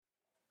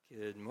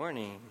Good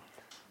morning.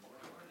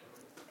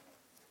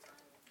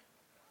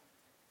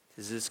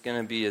 Is this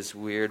going to be as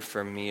weird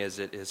for me as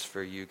it is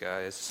for you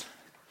guys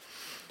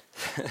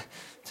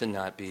to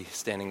not be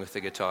standing with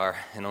the guitar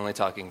and only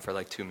talking for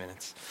like 2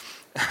 minutes?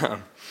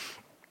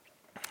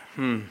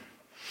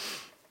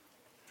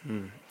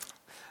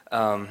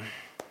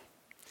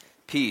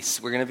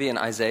 Peace. We're going to be in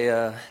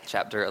Isaiah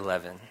chapter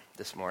 11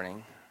 this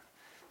morning.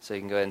 So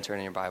you can go ahead and turn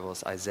in your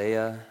Bibles.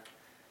 Isaiah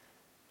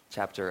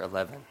chapter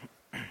 11.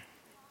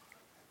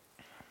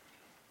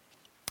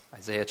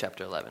 Isaiah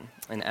chapter 11.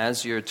 And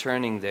as you're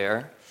turning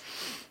there,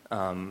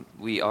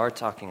 we are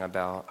talking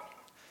about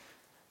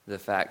the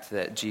fact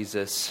that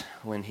Jesus,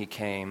 when he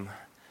came,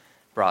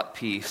 brought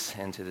peace,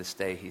 and to this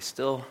day he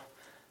still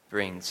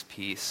brings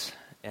peace.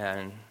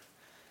 And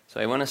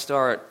so I want to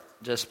start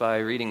just by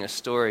reading a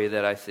story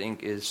that I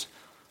think is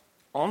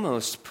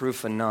almost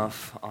proof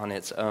enough on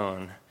its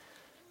own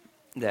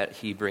that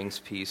he brings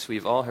peace.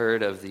 We've all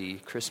heard of the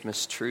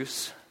Christmas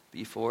truce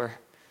before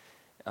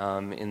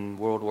in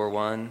World War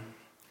I.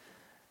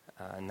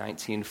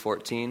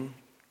 1914,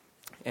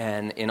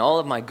 and in all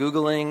of my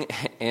Googling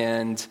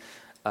and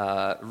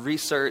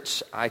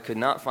research, I could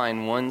not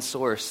find one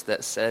source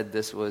that said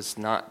this was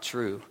not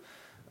true,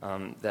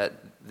 that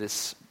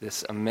this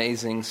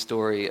amazing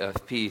story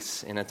of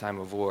peace in a time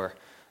of war.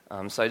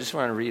 So I just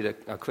want to read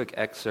a quick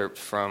excerpt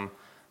from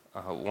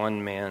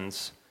one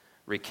man's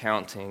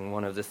recounting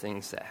one of the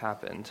things that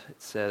happened.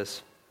 It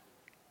says,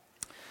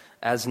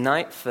 "As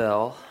night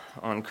fell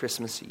on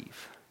Christmas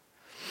Eve,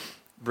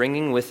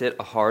 bringing with it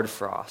a hard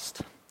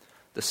frost,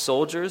 the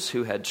soldiers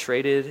who had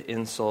traded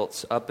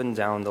insults up and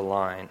down the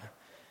line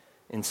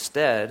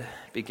instead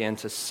began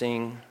to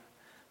sing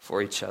for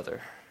each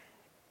other.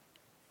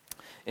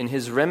 In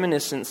his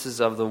reminiscences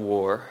of the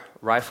war,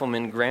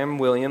 Rifleman Graham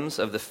Williams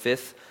of the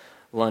 5th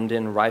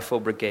London Rifle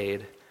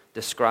Brigade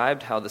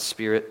described how the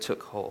spirit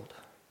took hold.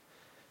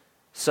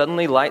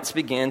 Suddenly lights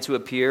began to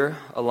appear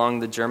along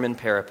the German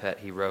parapet,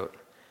 he wrote,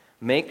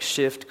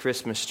 makeshift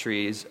Christmas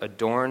trees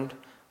adorned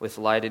with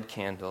lighted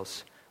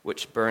candles,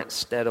 which burnt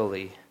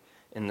steadily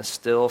in the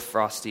still,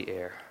 frosty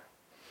air.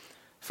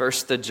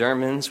 First the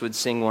Germans would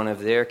sing one of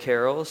their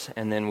carols,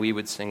 and then we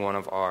would sing one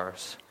of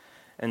ours.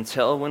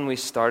 Until when we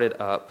started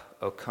up,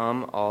 O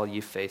come all ye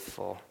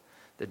faithful,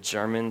 the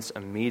Germans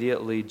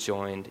immediately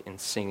joined in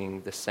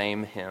singing the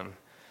same hymn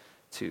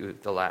to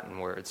the Latin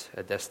words,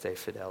 Adeste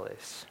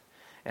Fideles.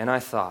 And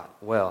I thought,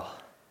 well,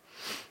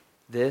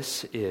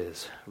 this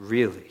is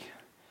really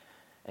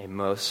a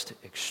most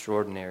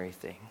extraordinary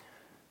thing.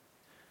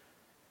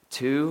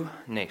 2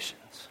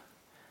 nations,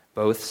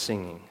 both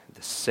singing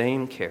the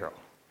same carol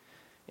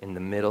in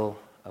the middle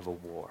of a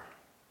war.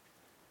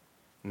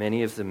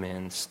 Many of the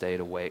men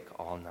stayed awake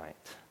all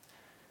night."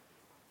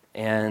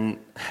 And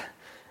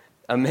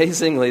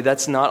amazingly,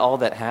 that's not all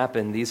that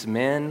happened. These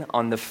men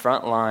on the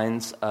front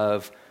lines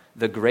of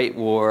the Great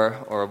War,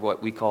 or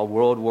what we call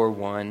World War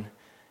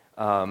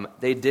I,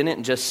 they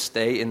didn't just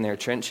stay in their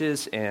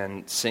trenches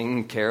and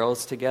sing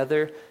carols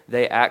together.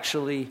 They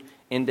actually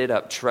ended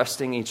up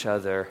trusting each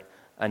other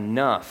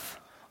enough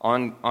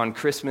on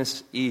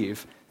Christmas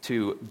Eve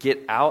to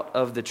get out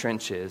of the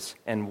trenches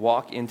and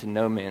walk into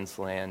no man's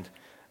land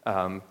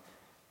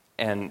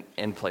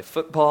and play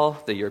football,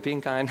 the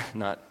European kind,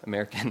 not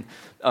American.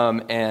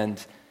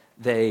 And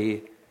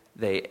they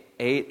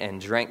ate and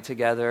drank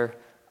together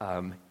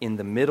in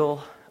the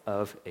middle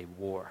of a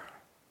war.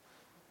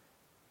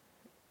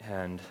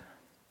 And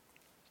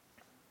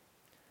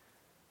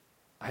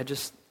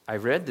I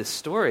read this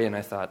story and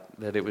I thought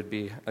that it would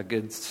be a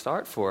good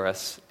start for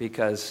us,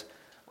 because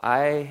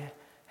I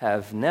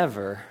have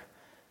never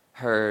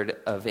heard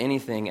of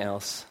anything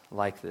else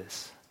like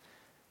this.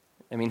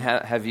 I mean,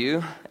 have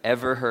you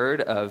ever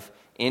heard of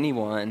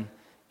anyone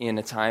in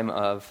a time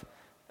of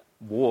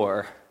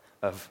war,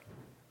 of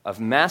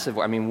massive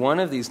war? I mean, one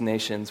of these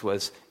nations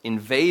was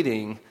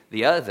invading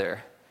the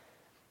other,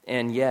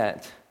 and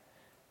yet,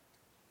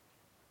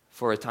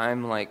 for a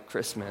time like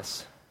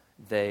Christmas,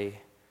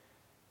 they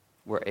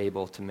were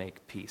able to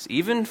make peace,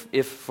 even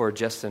if for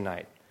just a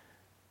night.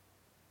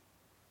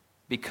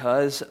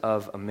 Because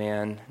of a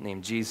man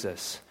named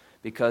Jesus,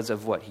 because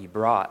of what he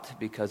brought,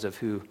 because of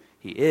who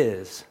he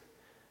is,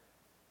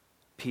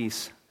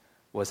 peace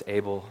was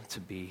able to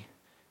be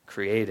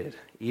created,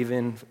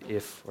 even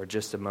if for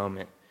just a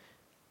moment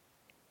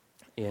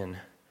in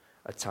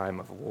a time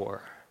of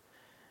war.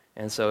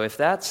 And so if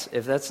that's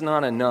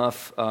not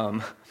enough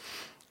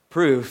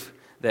proof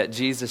that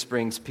Jesus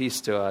brings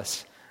peace to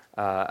us,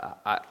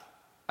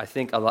 I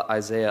think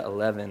Isaiah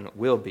 11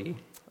 will be.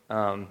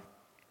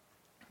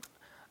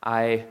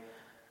 I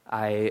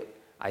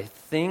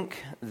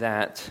think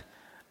that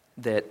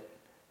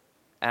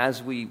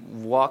as we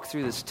walk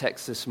through this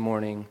text this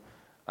morning,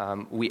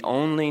 we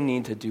only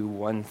need to do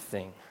one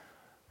thing.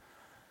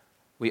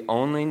 We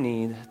only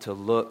need to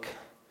look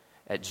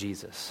at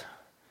Jesus.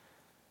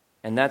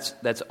 And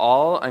that's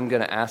all I'm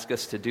going to ask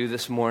us to do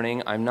this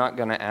morning. I'm not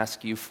going to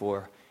ask you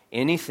for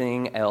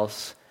anything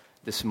else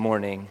this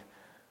morning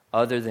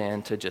other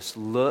than to just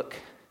look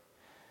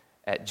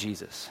at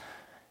Jesus.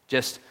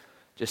 Just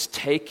Just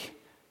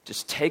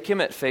take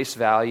him at face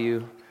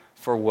value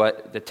for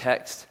what the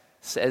text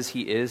says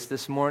he is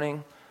this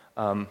morning.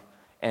 And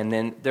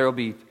then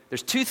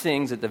there's two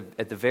things at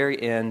the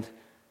very end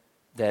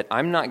that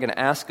I'm not going to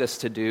ask us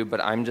to do,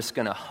 but I'm just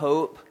going to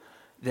hope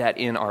that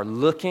in our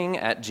looking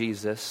at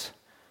Jesus,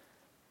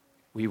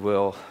 we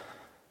will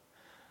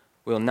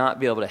not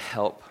be able to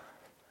help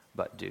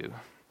but do.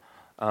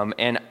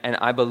 And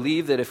I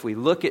believe that if we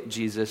look at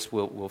Jesus,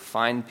 we'll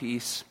find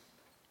peace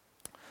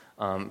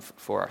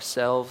for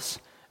ourselves,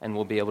 and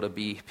we'll be able to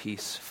be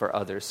peace for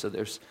others. So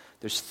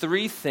there's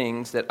three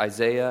things that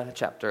Isaiah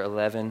chapter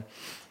 11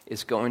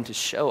 is going to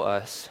show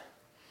us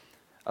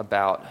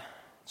about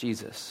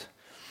Jesus.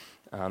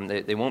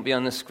 They won't be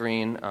on the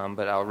screen,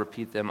 but I'll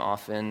repeat them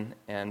often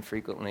and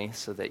frequently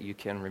so that you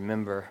can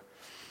remember.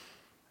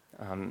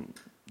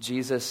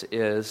 Jesus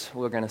is,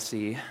 we're going to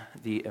see,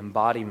 the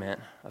embodiment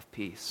of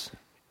peace.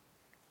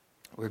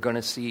 We're going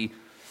to see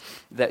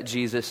that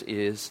Jesus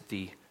is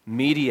the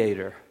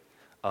mediator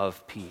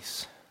of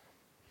peace.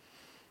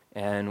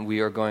 And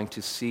we are going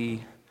to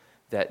see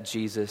that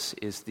Jesus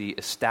is the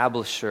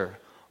establisher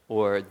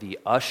or the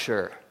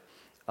usher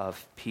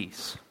of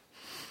peace.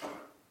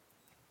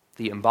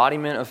 The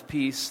embodiment of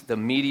peace, the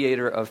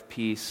mediator of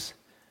peace,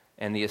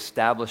 and the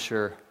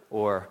establisher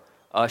or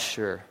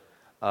usher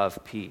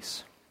of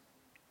peace.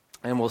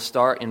 And we'll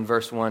start in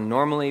verse 1.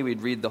 Normally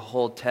we'd read the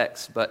whole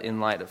text, but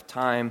in light of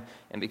time,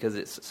 and because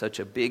it's such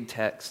a big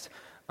text,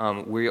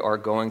 we are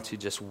going to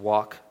just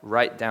walk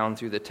right down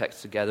through the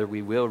text together.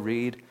 We will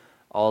read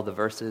all the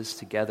verses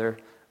together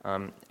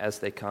as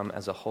they come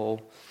as a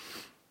whole.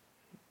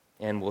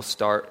 And we'll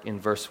start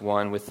in verse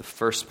 1 with the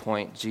first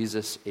point.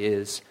 Jesus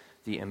is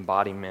the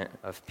embodiment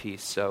of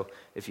peace. So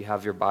if you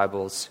have your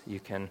Bibles, you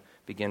can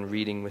begin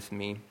reading with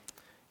me.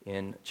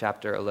 In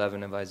chapter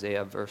 11 of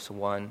Isaiah, verse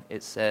 1,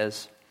 it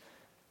says,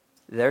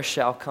 "There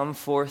shall come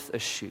forth a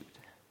shoot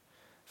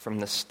from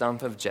the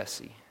stump of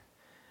Jesse,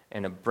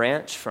 and a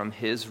branch from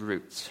his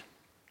roots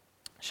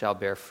shall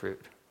bear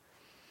fruit."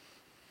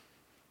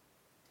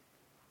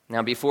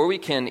 Now, before we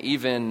can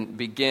even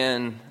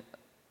begin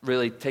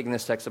really taking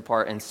this text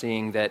apart and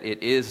seeing that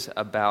it is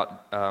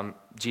about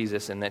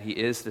Jesus and that he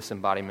is this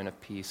embodiment of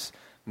peace,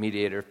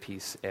 mediator of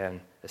peace,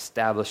 and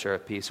establisher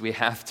of peace, we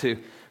have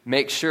to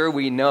make sure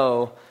we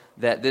know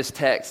that this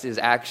text is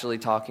actually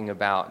talking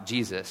about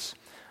Jesus.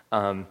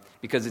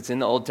 Because it's in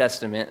the Old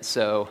Testament,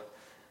 so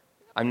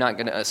I'm not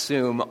going to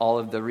assume all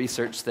of the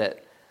research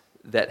that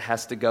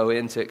has to go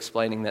into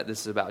explaining that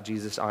this is about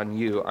Jesus on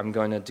you. I'm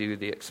going to do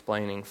the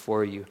explaining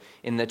for you.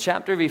 In the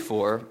chapter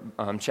before,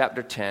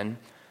 chapter 10,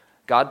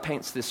 God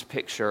paints this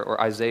picture, or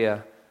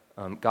Isaiah,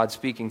 God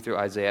speaking through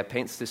Isaiah,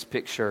 paints this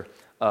picture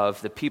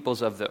of the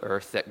peoples of the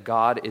earth, that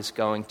God is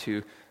going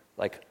to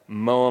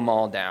mow them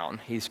all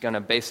down. He's going to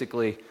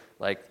basically,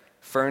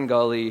 Fern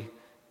Gully,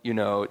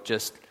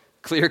 just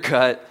clear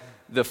cut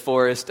the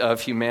forest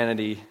of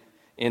humanity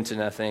into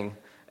nothing.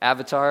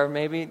 Avatar,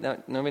 maybe?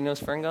 No, nobody knows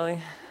Fern Gully?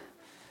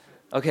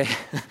 Okay.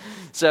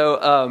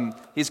 So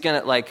he's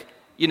going to,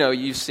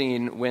 you've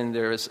seen when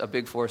there's a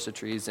big forest of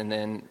trees and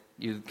then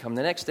you come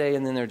the next day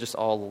and then they're just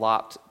all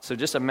lopped. So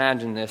just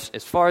imagine this.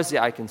 As far as the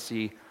eye can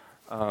see,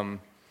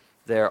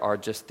 there are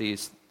just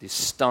these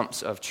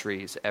stumps of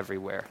trees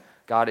everywhere.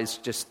 God is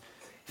just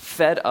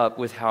fed up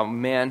with how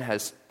man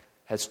has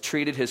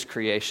treated his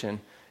creation.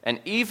 And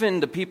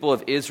even the people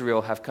of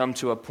Israel have come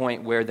to a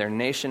point where their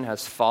nation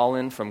has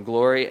fallen from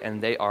glory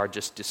and they are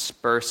just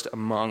dispersed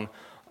among,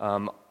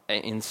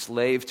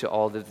 enslaved to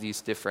all of these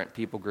different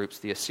people groups,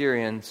 the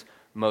Assyrians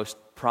most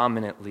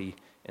prominently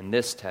in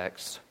this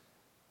text.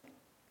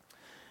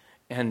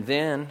 And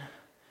then,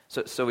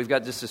 so we've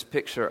got just this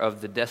picture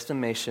of the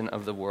decimation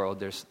of the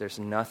world. There's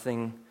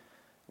nothing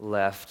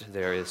left.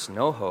 There is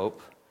no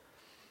hope.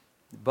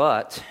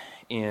 But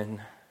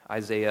in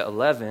Isaiah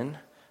 11,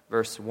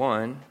 verse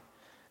 1,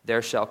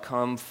 "There shall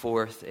come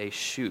forth a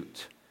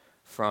shoot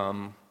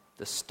from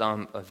the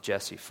stump of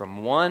Jesse."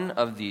 From one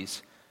of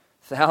these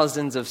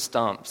thousands of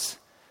stumps,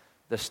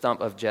 the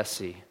stump of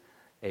Jesse,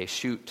 a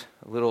shoot,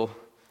 a little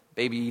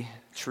baby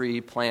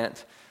tree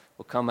plant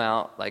will come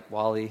out like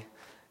Wally,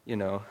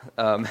 to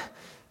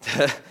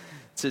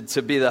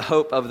be the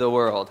hope of the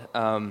world.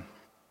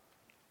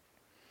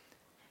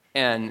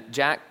 And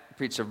Jack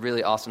preached a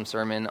really awesome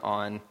sermon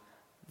on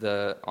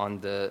the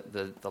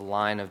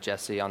line of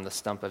Jesse, on the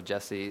stump of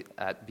Jesse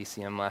at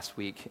BCM last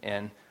week,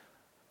 and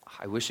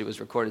I wish it was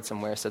recorded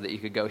somewhere so that you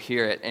could go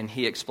hear it. And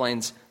he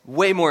explains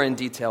way more in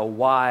detail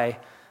why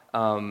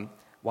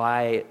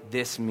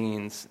this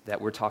means that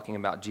we're talking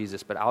about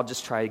Jesus. But I'll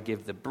just try to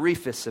give the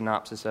briefest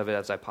synopsis of it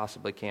as I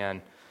possibly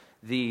can.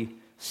 The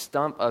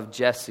stump of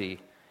Jesse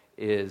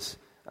is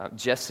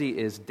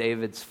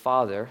David's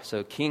father,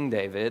 so King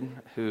David,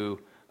 who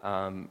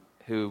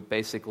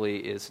basically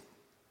is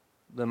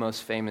the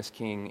most famous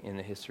king in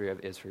the history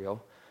of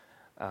Israel.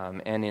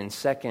 And in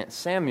 2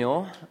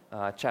 Samuel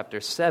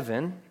chapter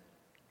 7,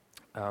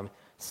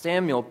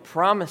 Samuel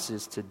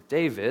promises to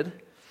David,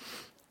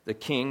 the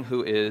king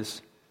who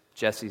is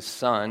Jesse's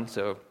son.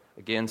 So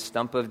again,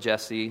 stump of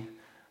Jesse,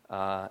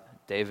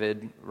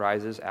 David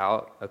rises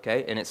out,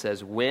 okay? And it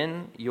says,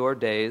 when your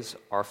days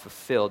are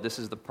fulfilled, this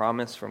is the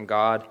promise from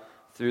God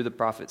through the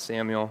prophet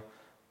Samuel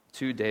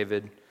to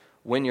David,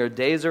 when your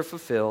days are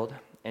fulfilled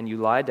and you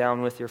lie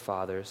down with your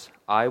fathers,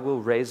 I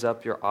will raise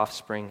up your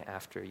offspring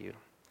after you,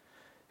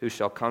 who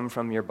shall come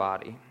from your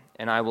body,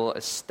 and I will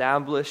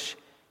establish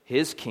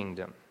his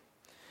kingdom,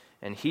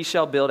 and he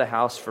shall build a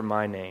house for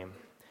my name,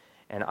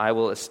 and I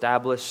will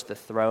establish the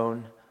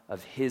throne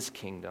of his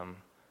kingdom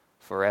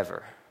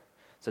forever.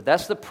 So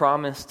that's the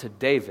promise to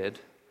David.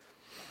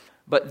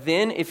 But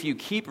then if you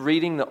keep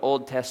reading the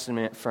Old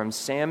Testament from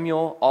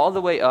Samuel all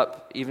the way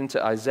up even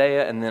to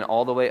Isaiah and then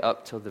all the way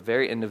up till the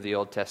very end of the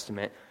Old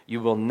Testament, you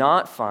will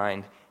not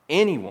find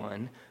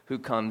anyone who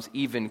comes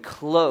even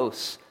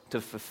close to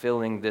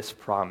fulfilling this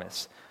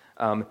promise.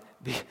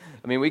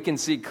 We can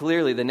see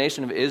clearly the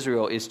nation of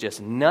Israel is just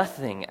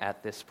nothing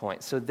at this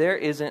point. So there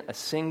isn't a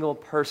single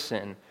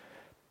person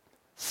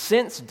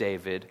since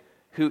David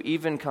who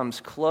even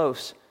comes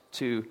close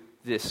to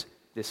this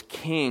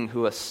king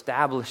who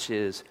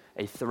establishes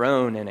a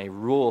throne and a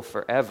rule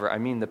forever. I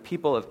mean, the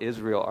people of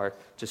Israel are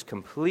just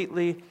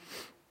completely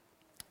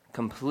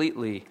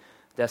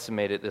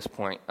decimated at this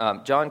point.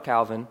 John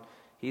Calvin,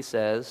 he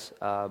says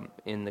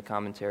in the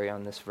commentary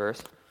on this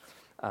verse,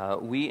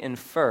 we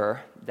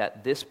infer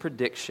that this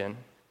prediction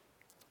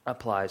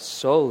applies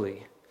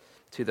solely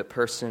to the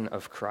person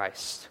of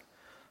Christ.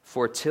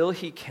 For till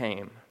he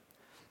came,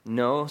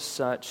 no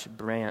such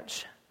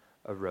branch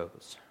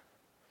arose.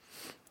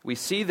 We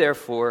see,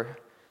 therefore,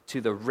 to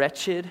the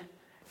wretched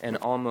and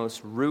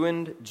almost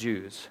ruined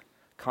Jews,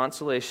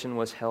 consolation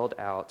was held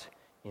out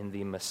in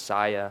the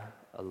Messiah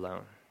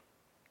alone.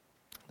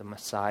 The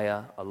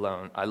Messiah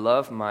alone. I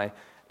love my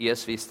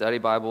ESV Study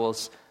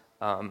Bible's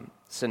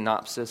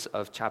synopsis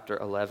of chapter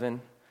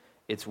 11.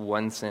 It's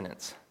one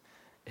sentence.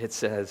 It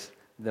says,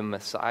 the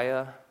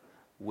Messiah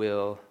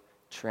will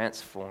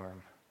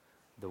transform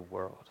the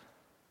world.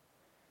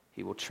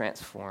 He will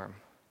transform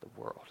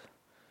the world.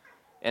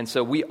 And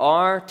so we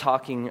are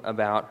talking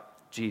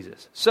about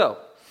Jesus. So,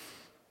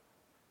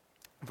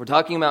 if we're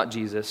talking about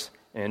Jesus,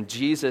 and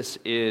Jesus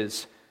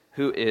is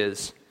who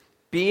is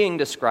being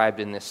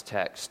described in this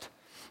text,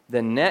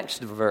 the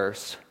next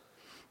verse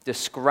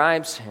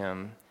describes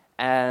him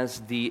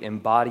as the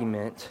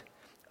embodiment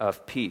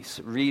of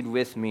peace. Read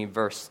with me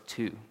verse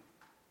 2.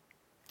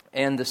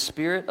 And the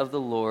Spirit of the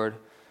Lord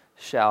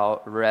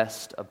shall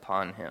rest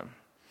upon him,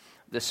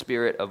 the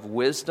Spirit of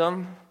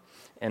wisdom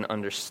and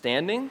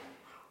understanding,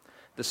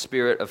 the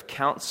Spirit of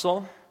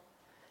counsel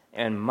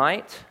and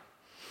might,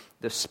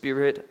 the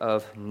Spirit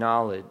of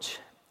knowledge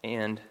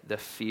and the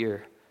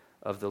fear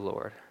of the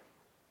Lord.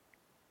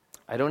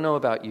 I don't know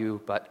about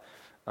you, but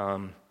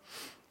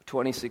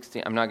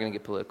 2016, I'm not going to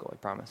get political, I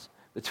promise.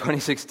 But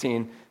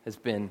 2016 has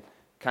been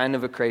kind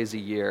of a crazy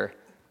year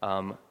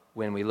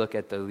when we look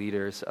at the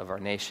leaders of our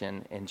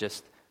nation and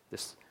just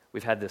this.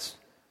 We've had this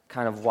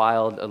kind of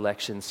wild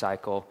election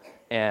cycle,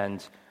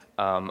 and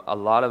a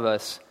lot of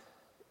us,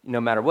 no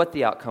matter what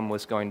the outcome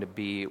was going to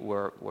be,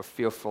 were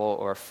fearful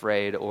or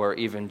afraid or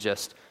even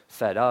just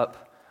fed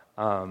up.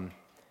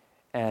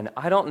 And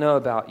I don't know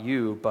about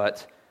you,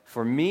 but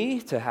for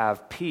me to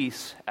have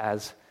peace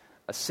as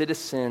a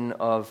citizen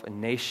of a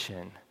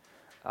nation,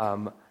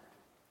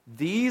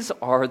 these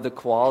are the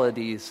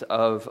qualities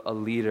of a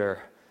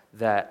leader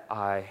that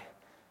I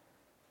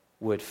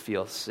would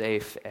feel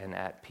safe and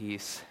at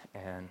peace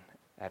and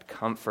at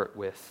comfort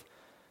with.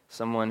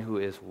 Someone who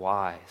is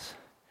wise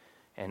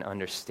and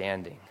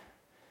understanding,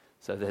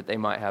 so that they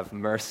might have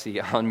mercy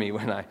on me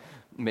when I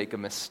make a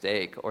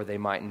mistake, or they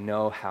might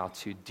know how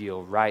to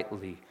deal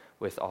rightly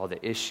with all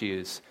the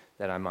issues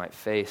that I might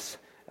face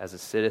as a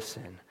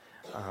citizen.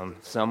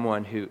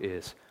 Someone who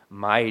is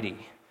mighty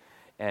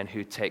and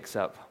who takes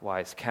up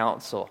wise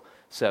counsel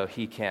so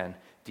he can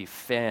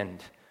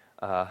defend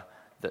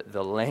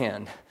the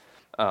land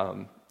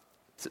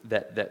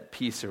that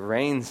peace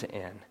reigns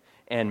in.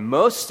 And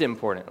most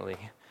importantly,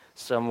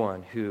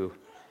 someone who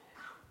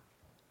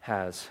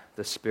has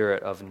the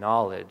spirit of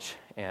knowledge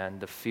and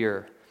the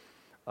fear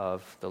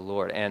of the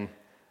Lord. And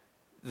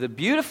the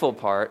beautiful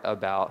part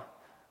about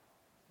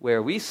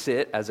where we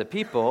sit as a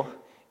people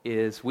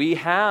is we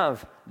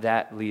have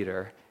that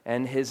leader,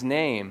 and his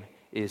name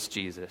is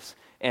Jesus.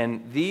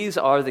 And these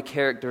are the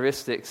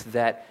characteristics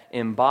that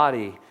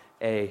embody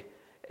a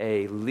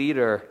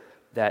leader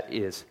that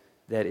is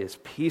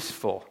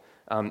peaceful.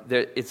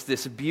 It's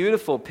this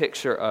beautiful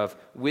picture of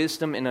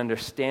wisdom and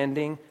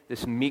understanding,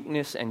 this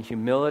meekness and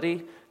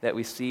humility that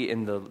we see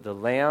in the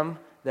Lamb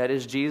that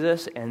is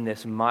Jesus, and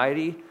this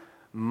mighty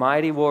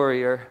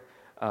warrior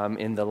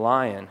in the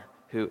Lion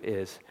who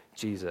is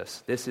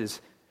Jesus. This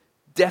is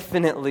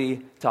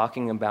definitely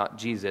talking about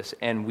Jesus,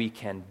 and we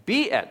can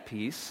be at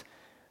peace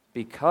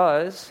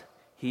because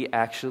he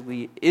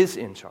actually is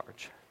in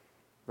charge,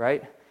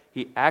 right?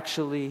 He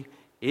actually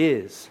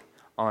is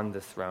on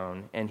the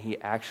throne, and he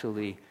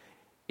actually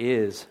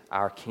is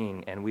our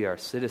king, and we are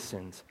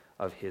citizens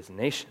of his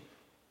nation.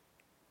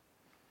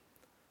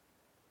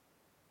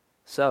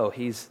 So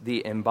he's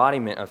the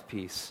embodiment of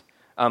peace.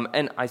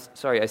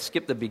 I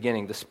skipped the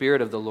beginning. The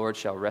Spirit of the Lord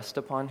shall rest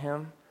upon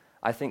him.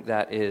 I think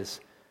that is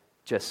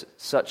just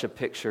such a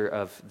picture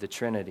of the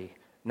Trinity.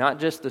 Not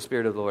just the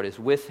Spirit of the Lord is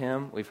with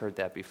him. We've heard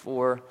that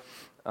before.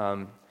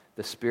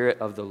 The Spirit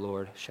of the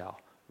Lord shall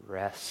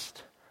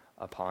rest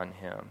upon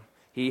him.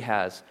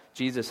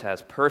 Jesus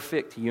has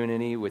perfect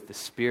unity with the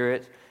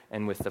Spirit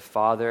and with the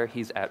Father.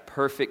 He's at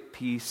perfect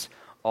peace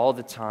all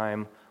the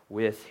time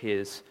with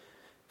his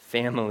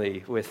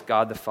family, with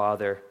God the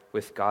Father,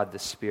 with God the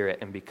Spirit.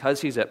 And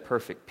because he's at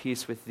perfect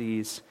peace with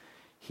these,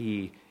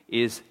 he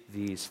is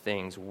these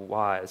things: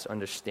 wise,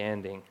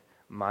 understanding,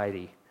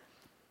 mighty,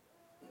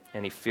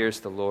 and he fears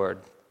the Lord.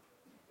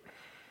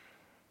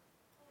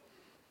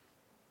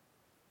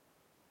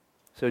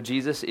 So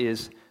Jesus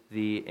is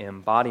the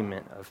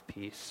embodiment of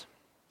peace.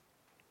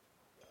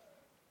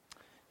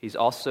 He's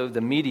also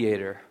the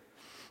mediator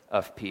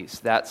of peace.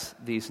 That's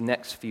these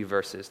next few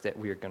verses that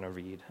we are going to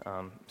read,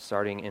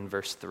 starting in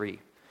verse 3.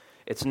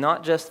 It's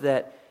not just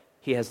that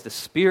he has the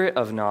spirit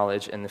of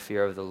knowledge and the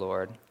fear of the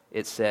Lord.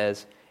 It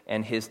says,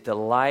 and his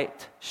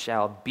delight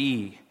shall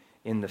be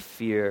in the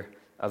fear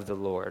of the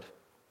Lord.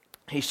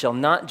 He shall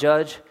not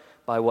judge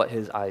by what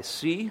his eyes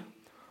see,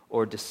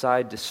 or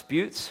decide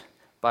disputes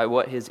by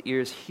what his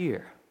ears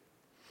hear.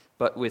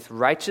 But with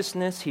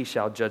righteousness he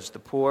shall judge the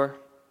poor,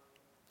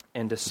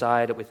 and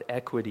decide with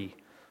equity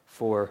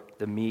for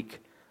the meek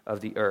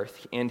of the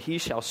earth. And he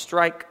shall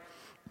strike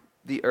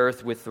the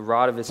earth with the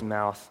rod of his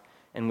mouth,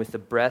 and with the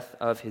breath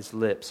of his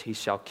lips he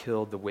shall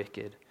kill the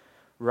wicked.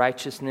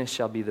 Righteousness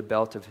shall be the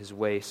belt of his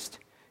waist,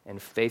 and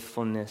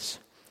faithfulness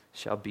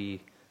shall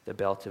be the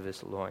belt of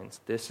his loins.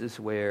 This is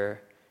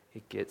where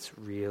it gets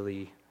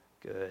really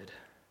good.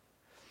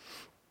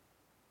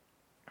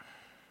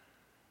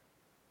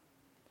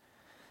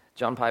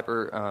 John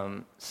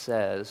Piper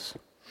says,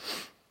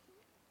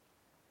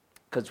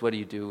 because what do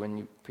you do when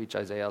you preach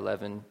Isaiah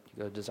 11?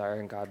 You go to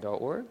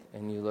desiringgod.org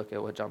and you look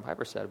at what John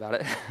Piper said about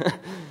it.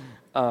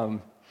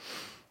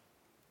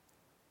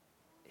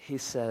 He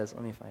says,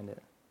 let me find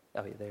it.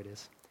 Oh, yeah, there it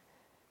is.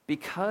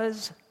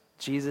 Because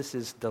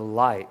Jesus'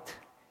 delight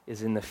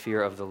is in the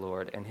fear of the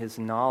Lord, and his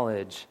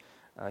knowledge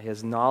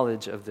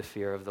of the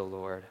fear of the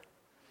Lord,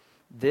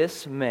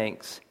 this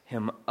makes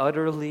him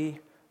utterly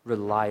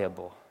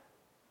reliable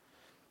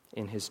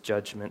in his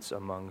judgments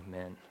among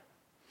men.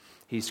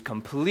 He's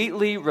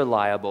completely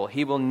reliable.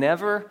 He will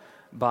never,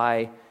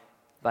 by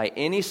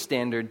any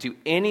standard, do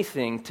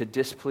anything to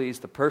displease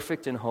the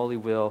perfect and holy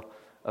will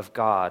of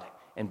God.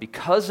 And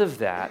because of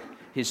that,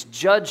 his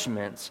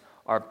judgments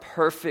are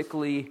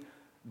perfectly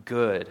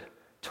good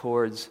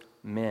towards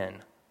men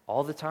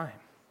all the time.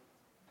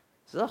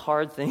 This is a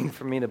hard thing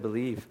for me to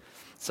believe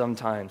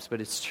sometimes, but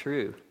it's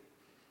true.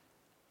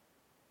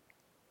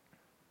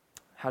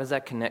 How does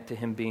that connect to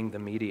him being the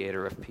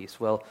mediator of peace?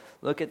 Well,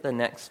 look at the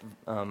next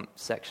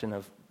section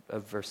of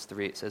verse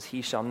 3. It says,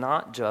 he shall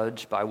not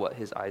judge by what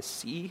his eyes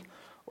see,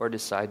 or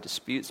decide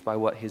disputes by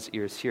what his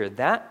ears hear.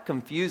 That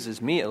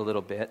confuses me a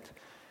little bit,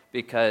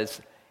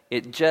 because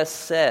it just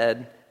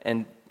said,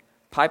 and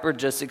Piper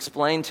just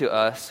explained to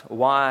us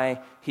why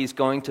he's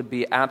going to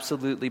be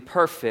absolutely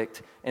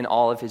perfect in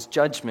all of his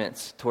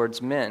judgments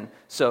towards men.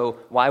 So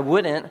why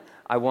wouldn't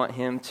I want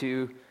him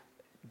to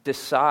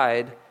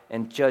decide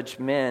and judge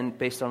men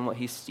based on what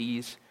he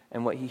sees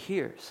and what he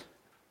hears?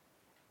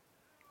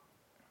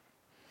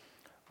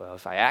 Well,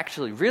 if I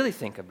actually really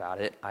think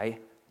about it, I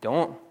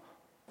don't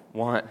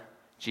want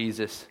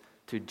Jesus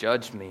to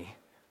judge me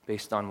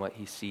based on what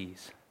he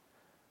sees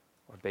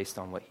or based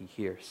on what he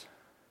hears.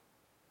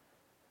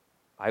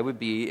 I would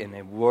be in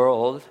a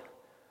world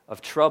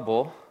of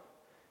trouble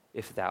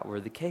if that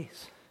were the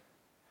case.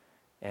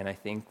 And I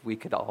think we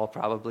could all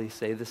probably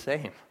say the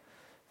same,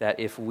 that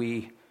if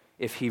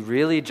he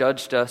really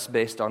judged us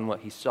based on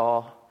what he saw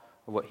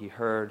or what he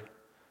heard,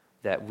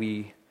 that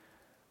we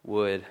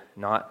would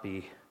not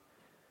be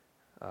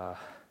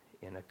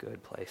in a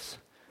good place.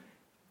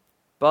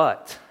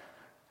 But,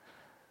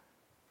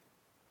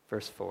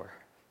 verse 4,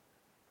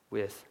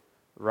 with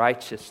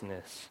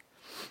righteousness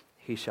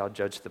he shall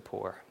judge the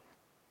poor,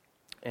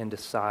 and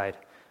decide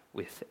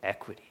with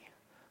equity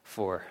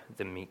for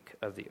the meek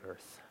of the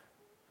earth.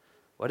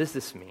 What does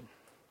this mean?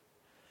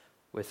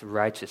 With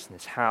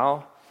righteousness.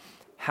 How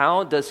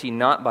does he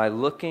not by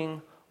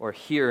looking or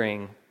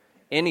hearing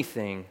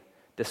anything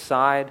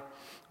decide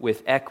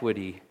with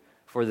equity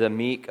for the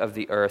meek of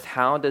the earth?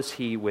 How does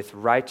he with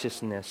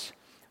righteousness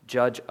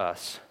judge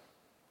us,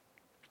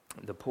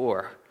 the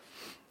poor?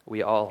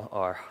 We all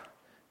are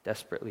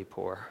desperately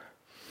poor.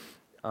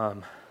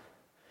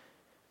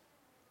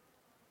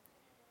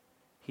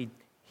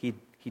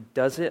 He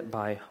does it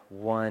by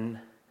one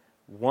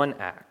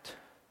act.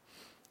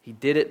 He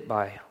did it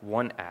by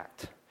one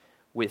act.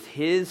 With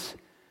his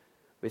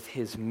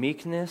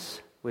meekness,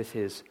 with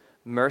his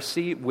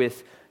mercy,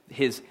 with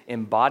his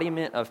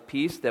embodiment of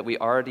peace that we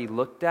already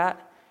looked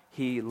at,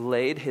 he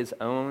laid his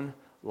own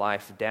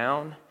life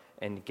down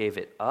and gave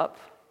it up.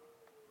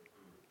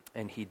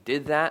 And he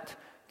did that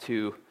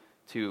to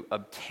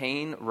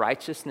obtain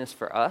righteousness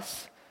for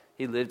us.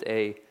 He lived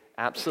a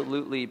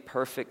absolutely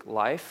perfect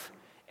life,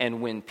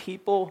 and when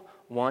people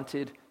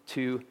wanted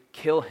to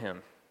kill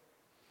him,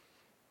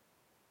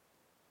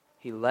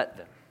 he let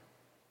them.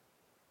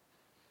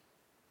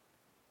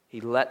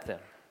 He let them.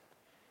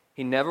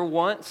 He never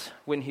once,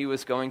 when he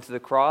was going to the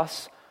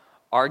cross,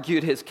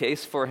 argued his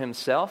case for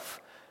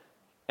himself.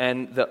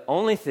 And the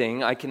only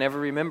thing I can ever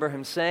remember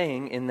him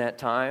saying in that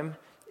time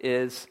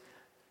is,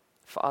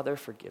 "Father,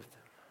 forgive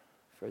them,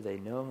 for they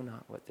know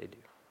not what they do."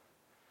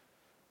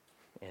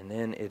 And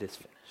then it is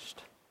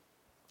finished.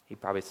 He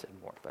probably said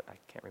more, but I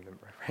can't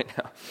remember right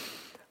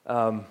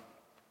now.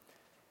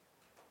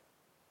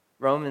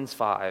 Romans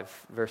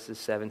 5, verses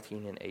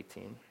 17 and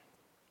 18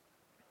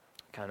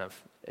 kind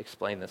of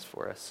explain this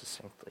for us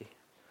succinctly.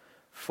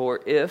 For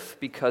if,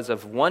 because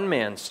of one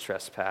man's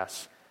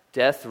trespass,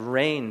 death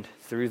reigned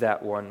through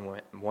that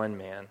one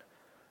man,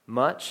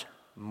 much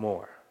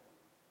more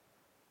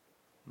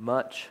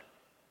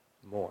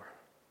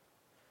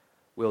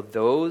will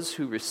those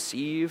who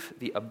receive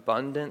the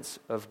abundance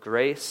of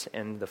grace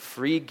and the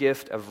free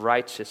gift of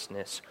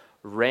righteousness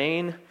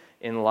reign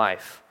in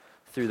life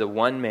through the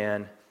one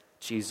man,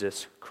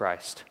 Jesus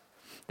Christ.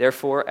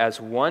 Therefore,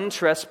 as one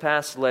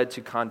trespass led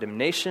to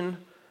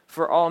condemnation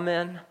for all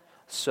men,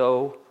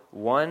 so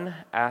one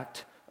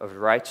act of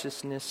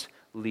righteousness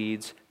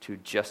leads to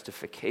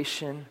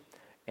justification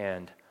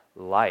and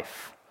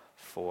life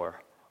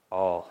for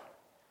all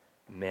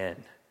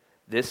men.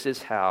 This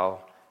is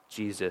how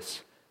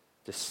Jesus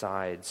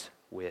decides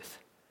with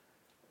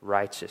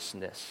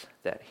righteousness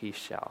that he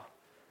shall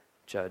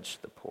judge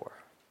the poor.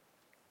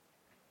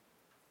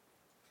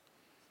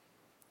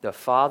 The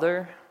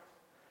Father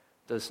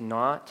does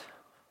not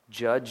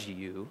judge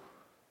you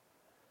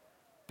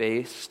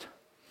based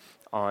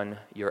on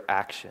your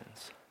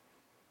actions.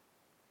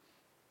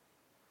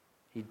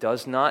 He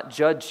does not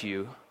judge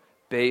you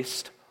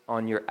based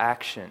on your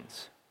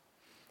actions.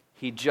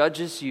 He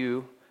judges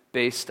you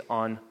based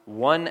on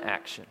one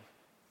action.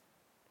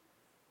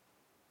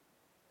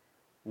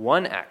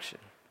 One action.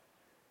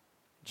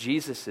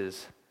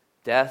 Jesus'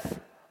 death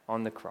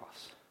on the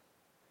cross.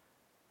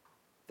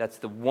 That's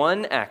the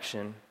one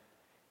action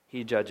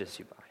he judges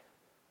you by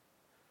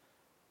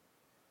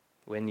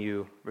when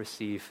you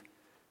receive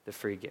the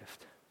free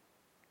gift.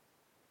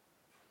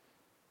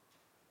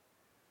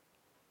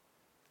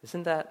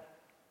 Isn't that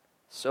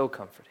so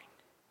comforting?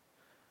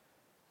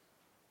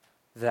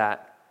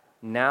 That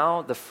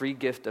now the free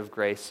gift of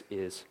grace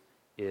is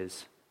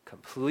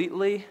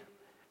completely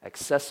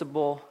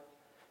accessible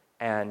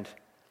and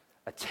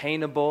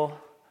attainable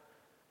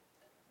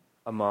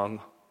among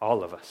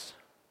all of us.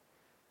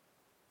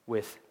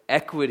 With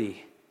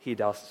equity he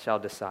shall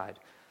decide.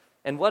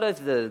 And what is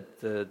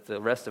the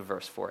rest of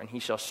verse 4? And he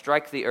shall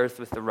strike the earth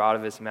with the rod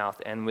of his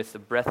mouth, and with the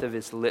breath of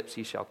his lips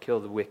he shall kill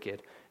the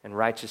wicked, and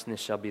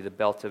righteousness shall be the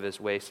belt of his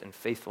waist, and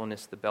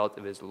faithfulness the belt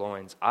of his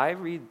loins. I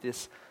read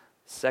this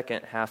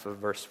second half of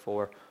verse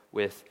 4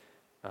 with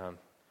a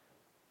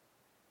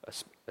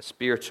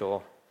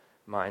spiritual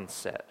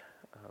mindset.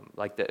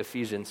 Like the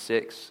Ephesians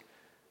 6,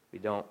 we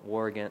don't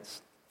war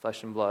against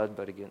flesh and blood,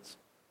 but against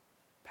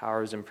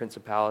powers and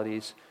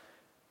principalities.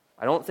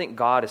 I don't think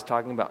God is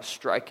talking about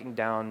striking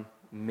down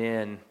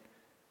men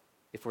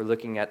if we're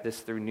looking at this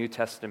through New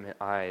Testament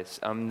eyes.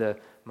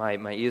 My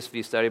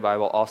ESV study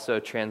Bible also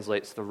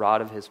translates the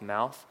rod of his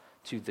mouth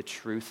to the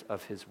truth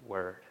of his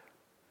word.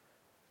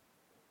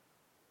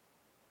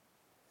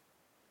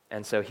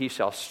 And so he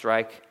shall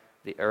strike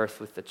the earth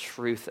with the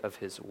truth of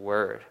his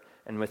word,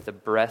 and with the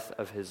breath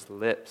of his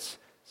lips,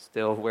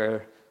 still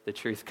where the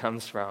truth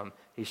comes from,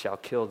 he shall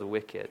kill the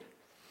wicked.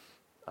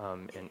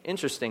 And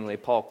interestingly,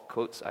 Paul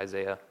quotes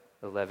Isaiah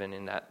 11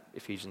 in that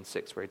Ephesians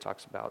 6 where he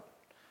talks about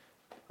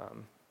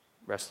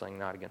wrestling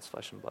not against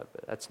flesh and blood,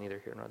 but that's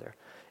neither here nor there.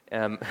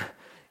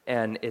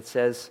 And it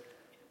says,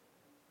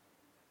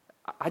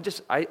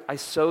 I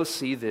so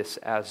see this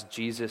as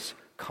Jesus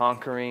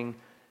conquering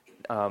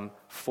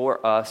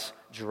for us,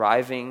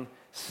 driving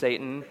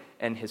Satan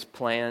and his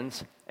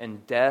plans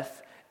and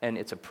death and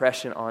its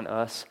oppression on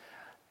us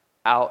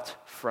out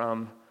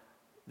from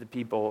the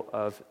people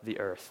of the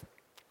earth.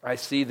 I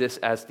see this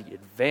as the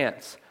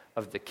advance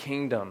of the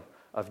kingdom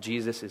of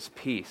Jesus'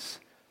 peace.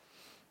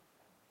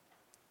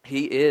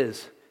 He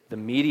is the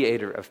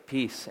mediator of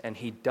peace, and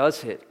he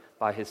does it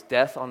by his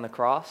death on the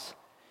cross.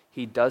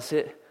 He does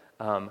it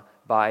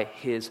by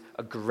his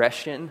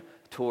aggression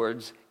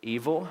towards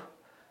evil,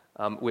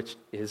 which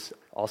is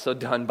also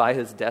done by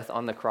his death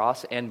on the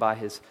cross and by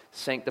his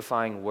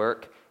sanctifying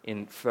work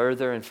in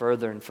further and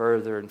further and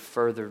further and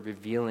further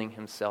revealing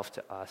himself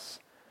to us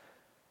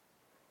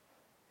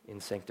in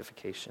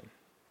sanctification.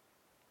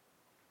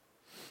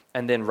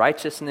 And then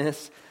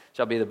righteousness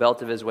shall be the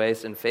belt of his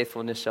waist, and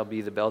faithfulness shall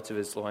be the belt of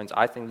his loins.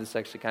 I think this is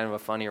actually kind of a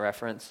funny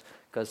reference,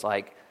 because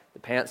the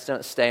pants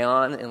don't stay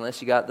on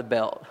unless you got the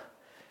belt.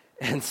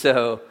 And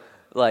so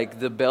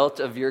the belt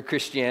of your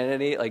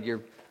Christianity,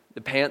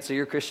 the pants of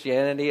your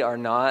Christianity are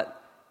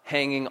not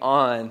hanging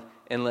on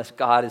unless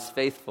God is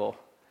faithful.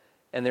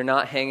 And they're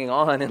not hanging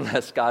on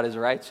unless God is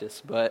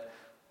righteous. But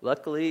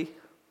luckily,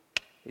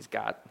 he's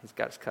got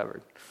us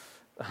covered.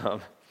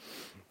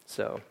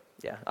 So,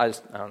 yeah, I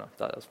don't know,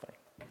 thought that was funny.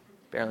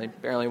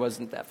 Apparently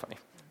wasn't that funny.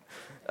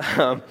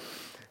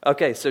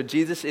 Okay, so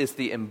Jesus is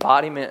the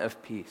embodiment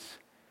of peace.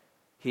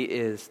 He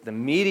is the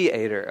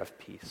mediator of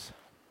peace.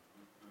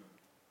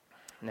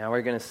 Now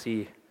we're going to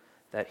see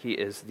that he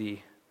is the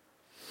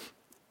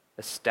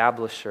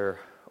establisher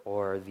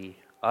or the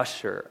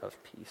usher of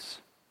peace.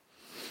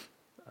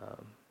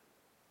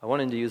 I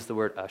wanted to use the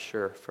word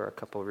usher for a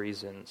couple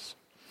reasons.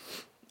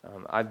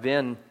 I've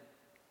been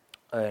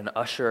an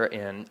usher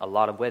in a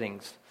lot of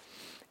weddings,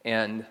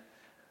 and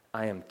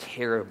I am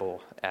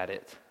terrible at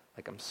it.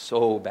 Like, I'm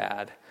so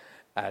bad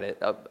at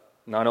it.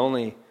 Not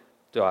only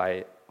do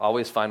I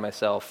always find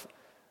myself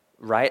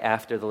right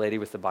after the lady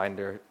with the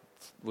binder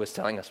was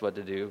telling us what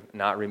to do,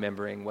 not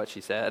remembering what she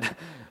said.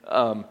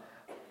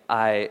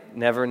 I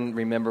never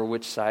remember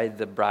which side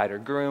the bride or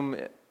groom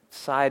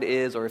side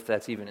is, or if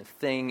that's even a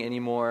thing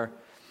anymore.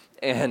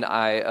 And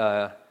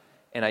I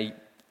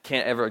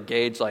can't ever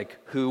gauge like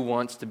who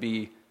wants to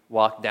be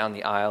walked down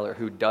the aisle or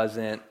who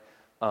doesn't.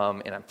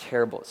 And I'm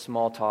terrible at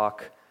small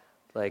talk,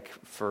 like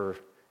for,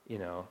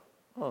 oh,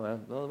 well,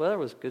 the weather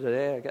was good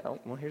today.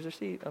 Well, here's your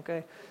seat.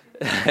 Okay.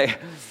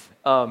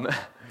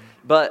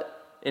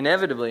 But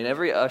inevitably,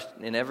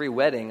 in every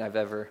wedding I've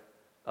ever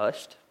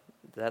ushed,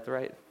 is that the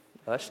right?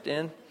 Ushed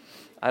in?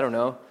 I don't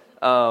know.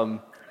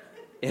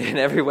 In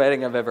every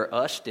wedding I've ever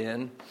ushed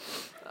in,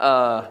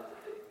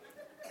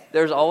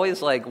 there's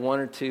always like one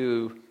or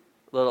two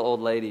little old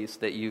ladies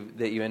that you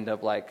end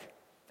up like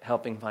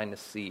helping find a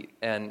seat,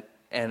 and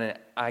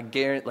I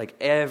guarantee, like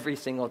every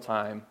single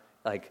time,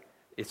 like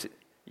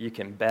you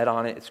can bet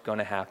on it, it's going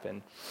to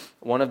happen.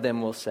 One of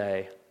them will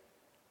say,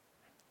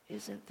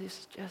 "Isn't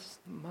this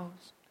just the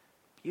most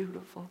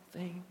beautiful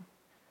thing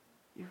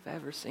you've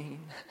ever seen?"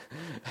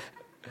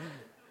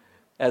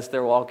 As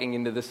they're walking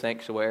into the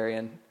sanctuary,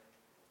 and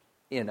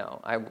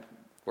I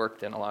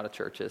worked in a lot of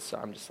churches, so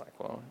I'm just like,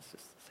 well, it's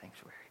just the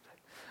sanctuary.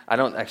 I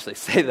don't actually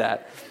say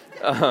that.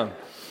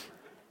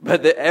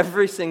 But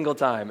every single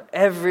time,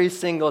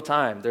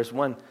 there's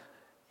one,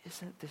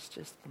 "Isn't this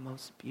just the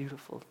most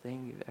beautiful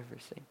thing you've ever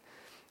seen?"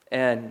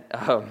 And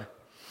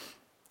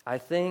I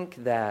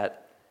think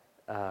that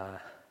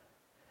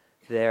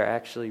they're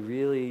actually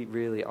really,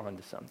 really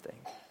onto something.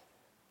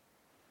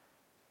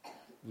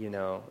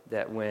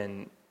 That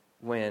when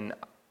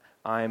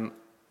I'm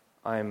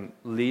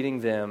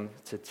leading them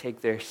to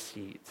take their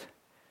seat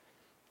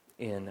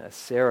in a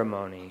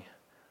ceremony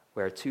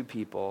where two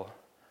people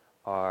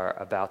are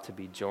about to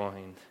be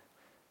joined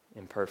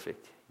in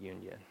perfect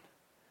union.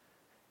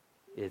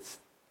 It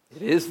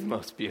is the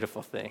most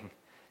beautiful thing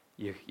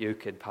you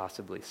could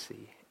possibly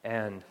see.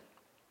 And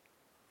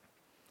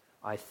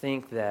I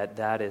think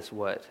that is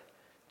what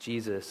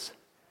Jesus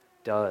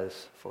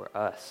does for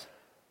us.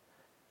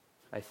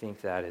 I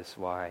think that is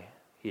why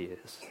he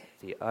is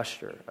the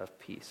usher of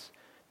peace.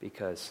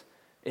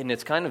 And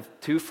it's kind of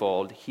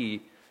twofold.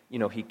 He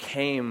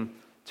came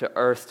to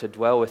earth to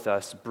dwell with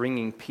us,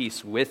 bringing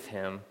peace with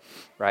him,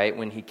 right?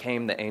 When he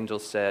came, the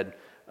angels said,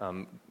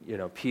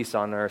 peace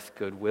on earth,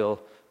 goodwill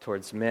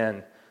towards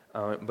men.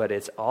 But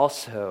it's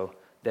also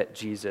that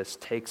Jesus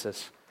takes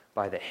us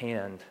by the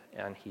hand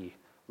and he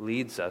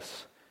leads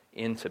us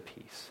into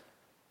peace.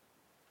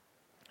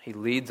 He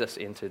leads us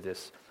into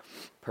this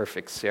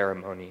perfect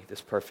ceremony,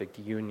 this perfect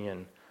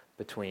union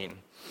between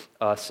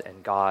us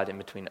and God, and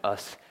between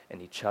us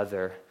and each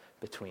other,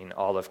 between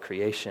all of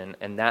creation.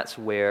 And that's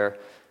where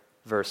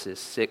verses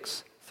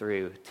 6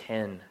 through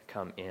 10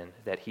 come in,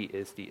 that he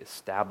is the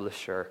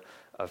establisher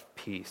of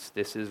peace.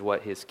 This is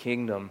what his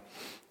kingdom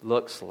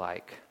looks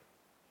like.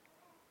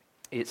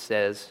 It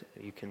says,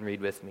 you can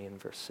read with me in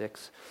verse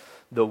 6,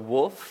 "The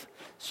wolf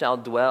shall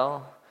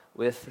dwell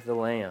with the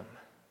lamb,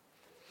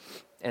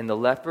 and the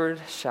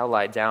leopard shall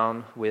lie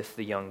down with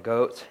the young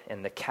goat,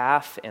 and the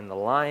calf and the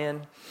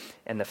lion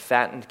and the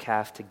fattened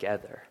calf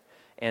together,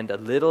 and a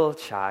little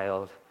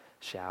child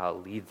shall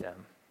lead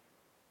them.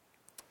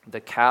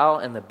 The cow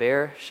and the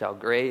bear shall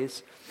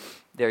graze,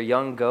 their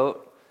young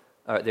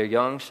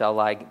shall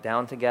lie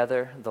down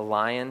together, the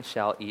lion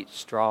shall eat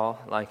straw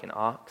like an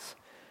ox,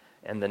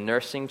 and the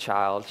nursing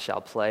child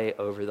shall play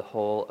over the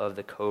hole of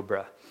the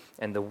cobra,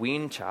 and the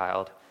weaned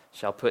child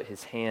shall put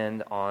his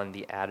hand on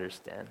the adder's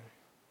den.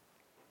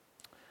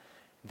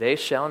 They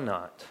shall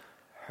not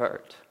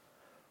hurt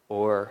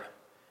or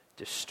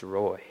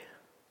destroy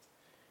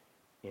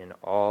in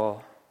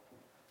all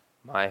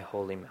my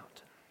holy mountain.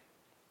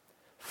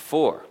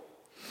 For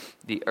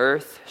the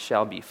earth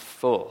shall be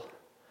full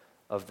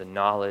of the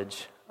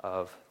knowledge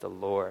of the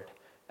Lord,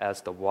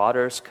 as the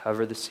waters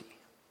cover the sea.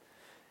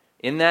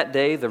 In that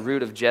day the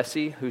root of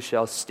Jesse, who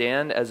shall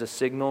stand as a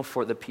signal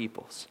for the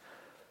peoples,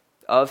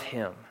 of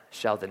him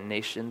shall the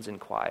nations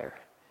inquire,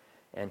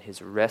 and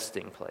his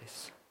resting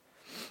place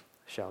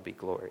shall be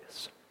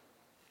glorious."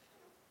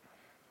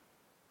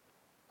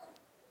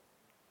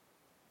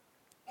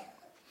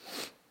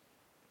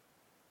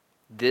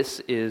 This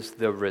is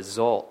the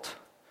result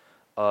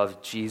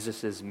of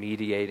Jesus'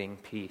 mediating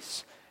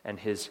peace and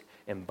his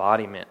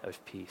embodiment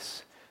of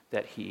peace,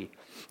 that he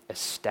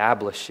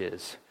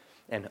establishes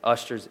and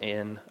ushers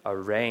in a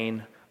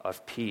reign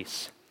of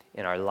peace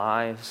in our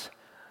lives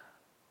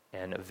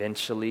and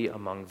eventually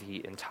among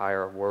the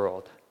entire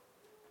world.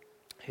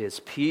 His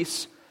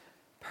peace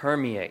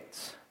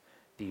permeates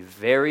the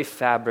very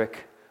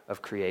fabric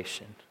of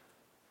creation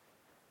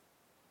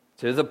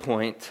to the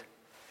point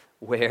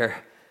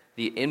where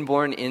the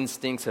inborn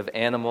instincts of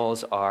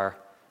animals are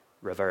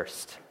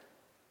reversed,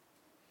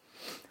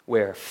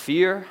 where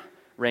fear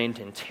reigned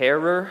in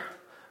terror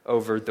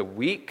over the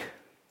weak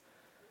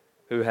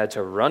who had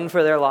to run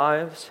for their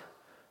lives,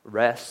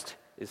 rest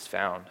is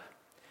found.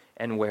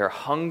 And where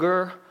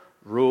hunger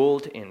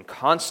ruled in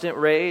constant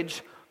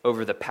rage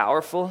over the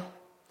powerful,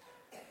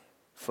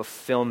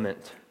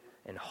 fulfillment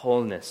and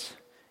wholeness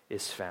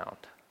is found.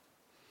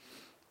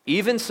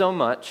 Even so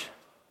much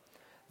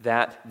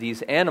that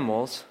these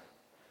animals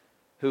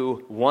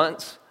who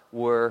once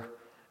were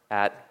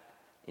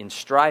in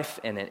strife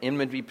and in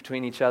enmity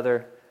between each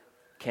other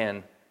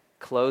can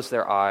close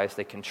their eyes,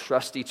 they can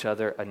trust each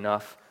other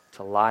enough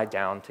to lie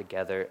down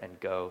together and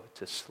go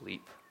to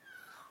sleep.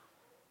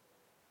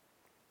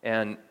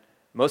 And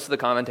most of the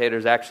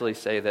commentators actually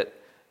say that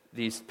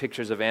these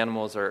pictures of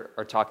animals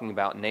are talking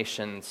about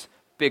nations,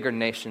 bigger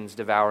nations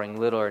devouring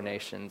littler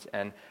nations,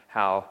 and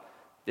how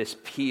this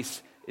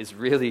peace is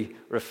really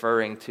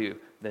referring to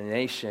the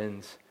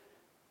nations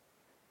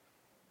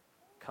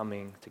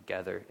coming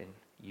together and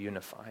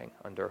unifying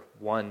under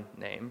one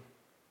name.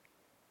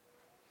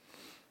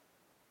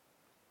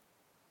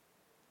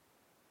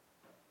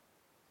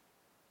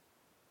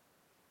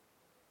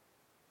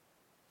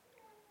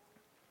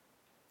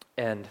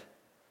 And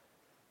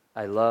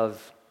I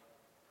love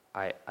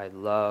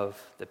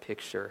the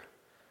picture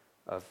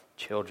of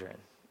children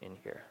in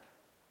here.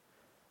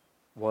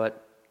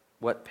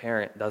 What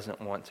parent doesn't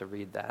want to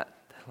read that?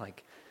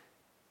 Like,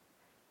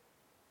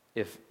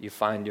 if you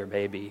find your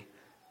baby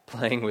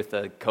playing with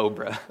a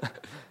cobra,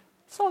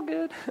 it's all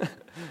good.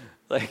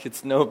 Like,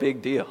 it's no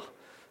big deal.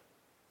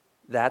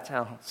 That's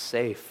how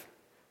safe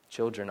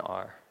children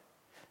are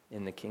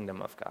in the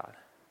kingdom of God.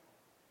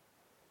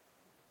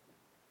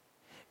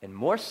 And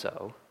more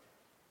so,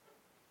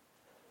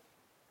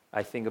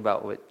 I think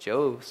about what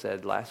Joe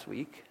said last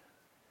week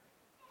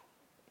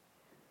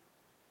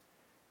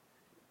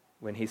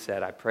when he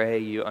said, I pray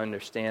you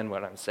understand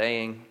what I'm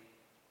saying.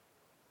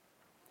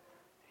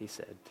 He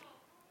said,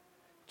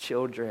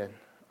 children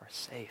are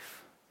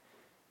safe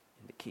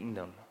in the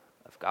kingdom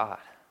of God.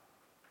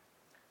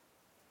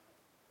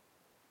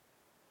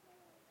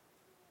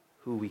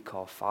 Who we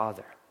call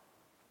Father.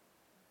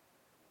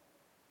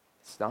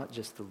 It's not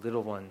just the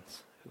little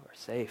ones who are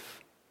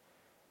safe.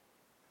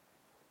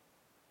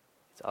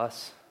 It's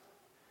us,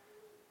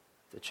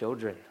 the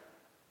children.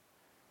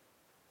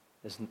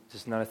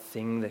 There's not a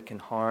thing that can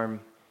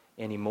harm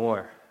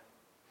anymore.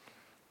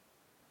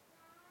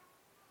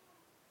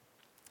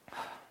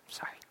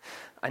 Sorry.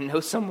 I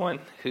know someone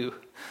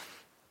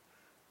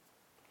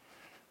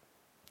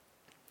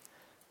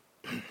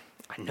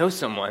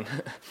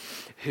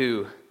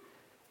who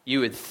you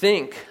would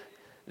think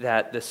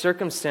that the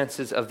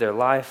circumstances of their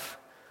life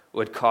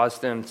would cause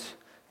them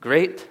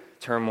great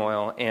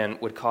turmoil and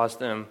would cause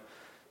them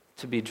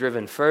to be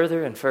driven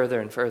further and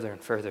further and further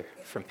and further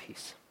from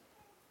peace.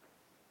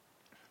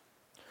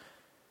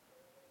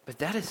 But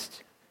that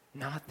is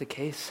not the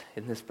case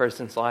in this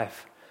person's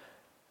life.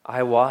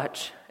 I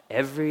watch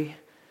every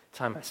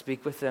time I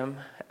speak with them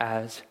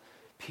as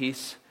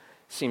peace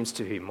seems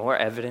to be more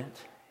evident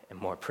and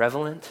more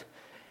prevalent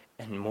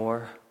and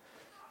more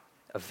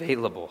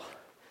available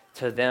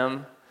to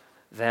them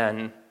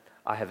than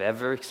I have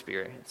ever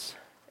experienced.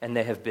 And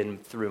they have been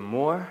through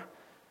more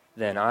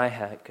than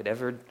I could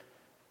ever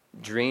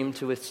dream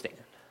to withstand.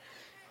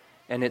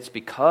 And it's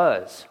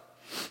because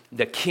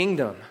the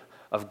kingdom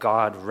of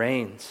God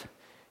reigns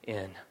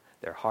in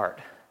their heart.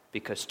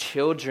 Because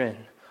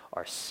children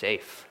are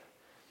safe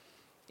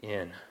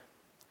in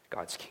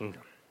God's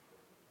kingdom.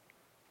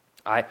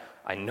 I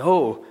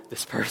know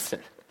this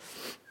person.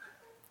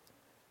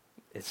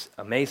 It's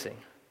amazing.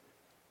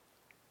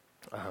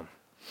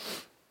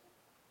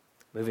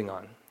 Moving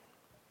on.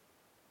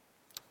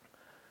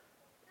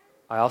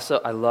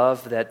 I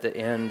love that the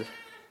end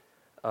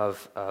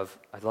of I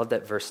love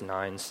that verse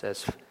 9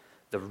 says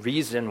the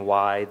reason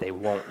why they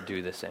won't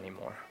do this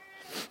anymore.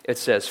 It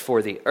says,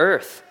 for the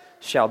earth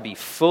shall be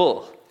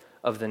full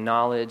of the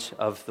knowledge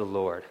of the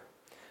Lord.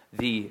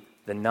 The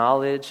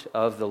knowledge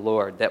of the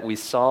Lord that we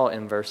saw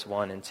in verse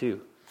 1 and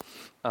 2.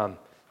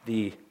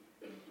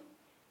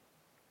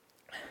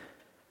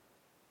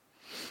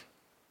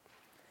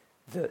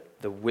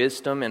 The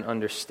wisdom and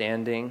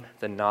understanding,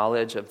 the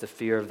knowledge of the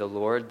fear of the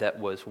Lord that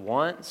was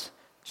once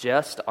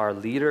just our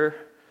leader,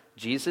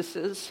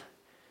 Jesus's,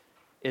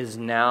 is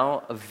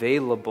now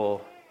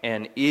available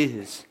and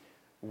is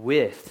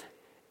with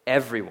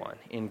everyone.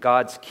 In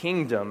God's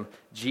kingdom,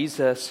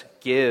 Jesus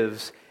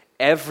gives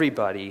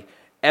everybody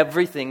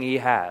everything he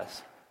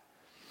has.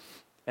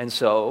 And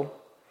so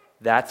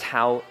that's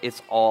how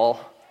it's all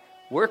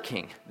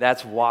working.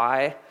 That's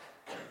why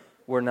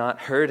we're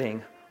not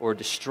hurting or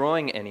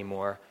destroying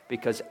anymore,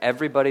 because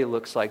everybody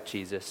looks like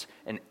Jesus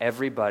and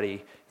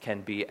everybody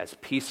can be as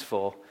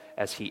peaceful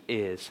as he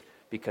is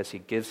because he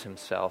gives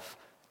himself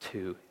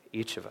to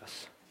each of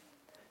us.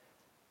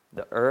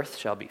 The earth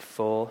shall be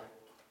full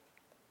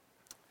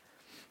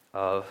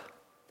of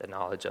the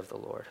knowledge of the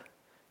Lord.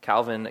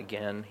 Calvin,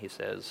 again, he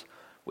says,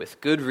 with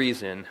good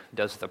reason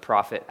does the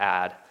prophet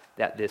add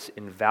that this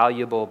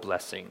invaluable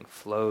blessing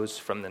flows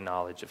from the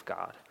knowledge of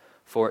God,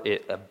 for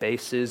it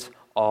abases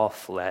all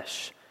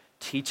flesh,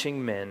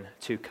 teaching men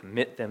to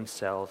commit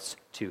themselves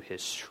to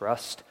his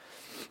trust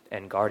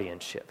and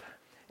guardianship,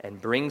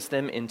 and brings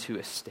them into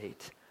a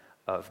state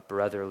of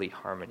brotherly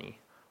harmony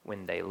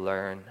when they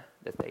learn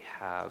that they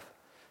have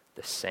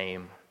the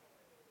same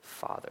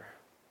Father.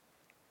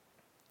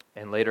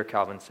 And later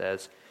Calvin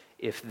says,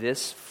 if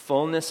this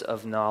fullness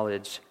of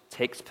knowledge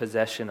takes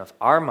possession of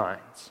our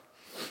minds,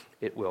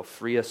 it will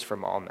free us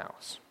from all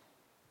malice.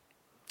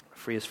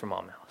 Free us from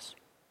all malice.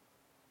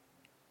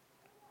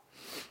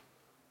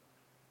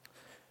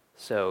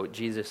 So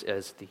Jesus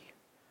is the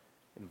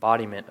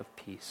embodiment of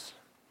peace.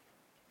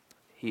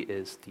 He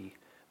is the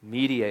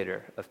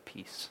mediator of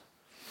peace.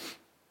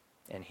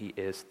 And he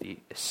is the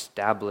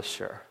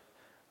establisher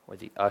or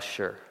the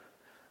usher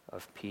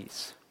of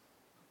peace.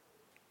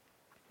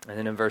 And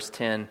then in verse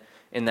 10,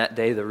 in that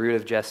day the root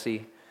of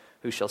Jesse,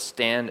 who shall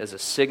stand as a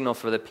signal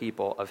for the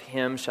people, of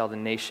him shall the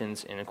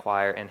nations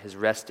inquire, and his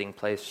resting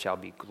place shall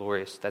be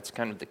glorious. That's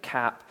kind of the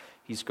cap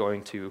he's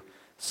going to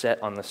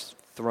set on the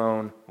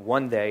throne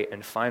one day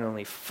and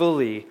finally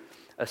fully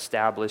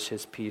establish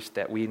his peace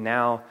that we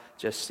now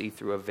just see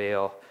through a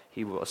veil.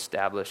 He will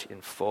establish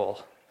in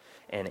full.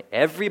 And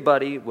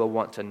everybody will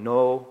want to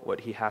know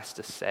what he has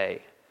to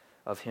say.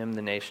 Of him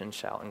the nations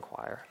shall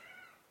inquire.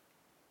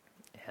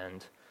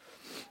 And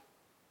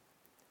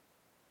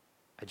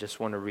I just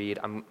want to read,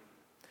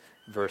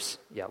 we'll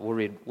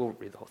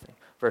read the whole thing.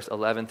 Verse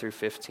 11 through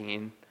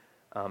 15,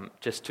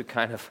 just to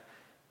kind of,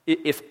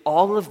 if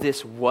all of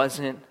this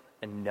wasn't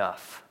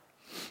enough,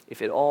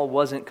 if it all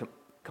wasn't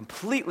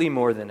completely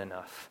more than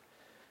enough,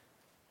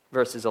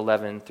 verses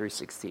 11 through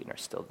 16 are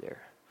still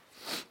there.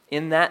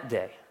 In that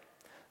day,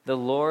 the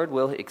Lord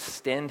will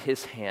extend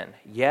his hand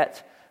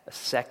yet a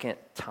second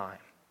time.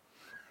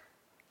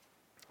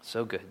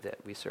 So good that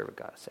we serve a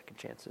God of second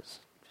chances.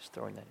 Just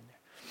throwing that in there.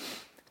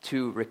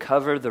 To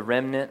recover the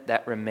remnant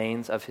that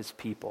remains of his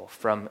people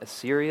from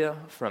Assyria,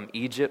 from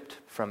Egypt,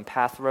 from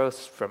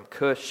Pathros, from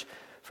Cush,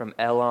 from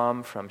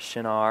Elam, from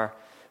Shinar,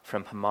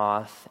 from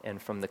Hamath,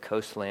 and from the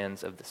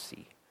coastlands of the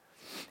sea.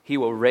 He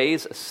will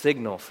raise a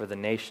signal for the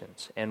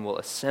nations and will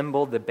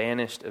assemble the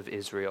banished of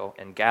Israel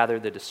and gather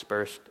the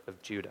dispersed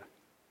of Judah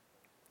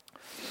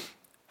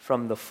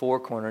from the four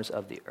corners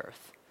of the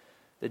earth.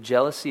 The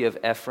jealousy of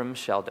Ephraim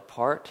shall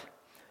depart,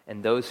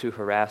 and those who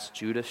harass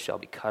Judah shall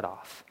be cut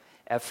off.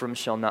 Ephraim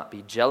shall not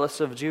be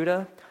jealous of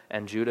Judah,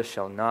 and Judah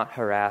shall not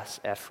harass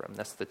Ephraim.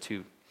 That's the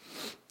two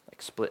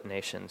split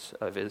nations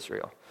of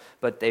Israel.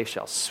 But they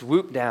shall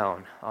swoop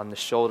down on the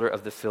shoulder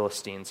of the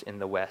Philistines in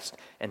the west,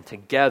 and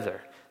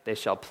together they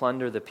shall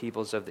plunder the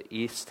peoples of the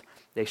east.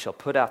 They shall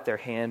put out their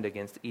hand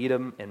against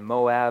Edom and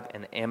Moab,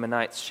 and the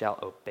Ammonites shall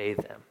obey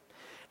them.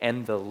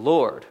 And the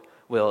Lord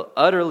will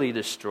utterly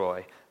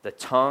destroy the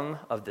tongue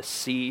of the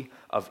sea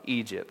of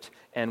Egypt,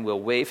 and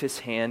will wave his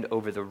hand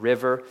over the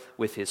river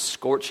with his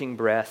scorching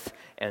breath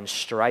and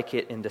strike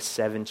it into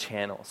 7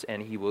 channels.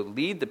 And he will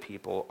lead the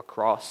people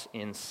across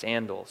in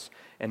sandals,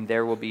 and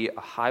there will be a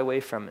highway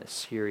from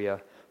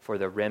Assyria for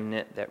the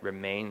remnant that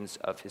remains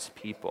of his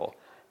people,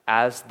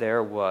 as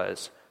there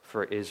was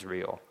for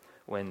Israel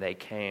when they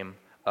came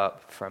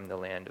up from the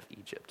land of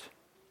Egypt.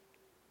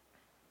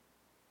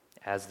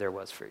 As there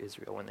was for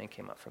Israel when they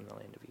came up from the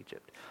land of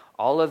Egypt.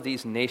 All of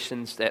these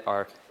nations that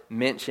are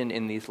mentioned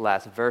in these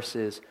last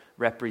verses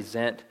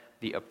represent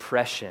the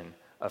oppression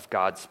of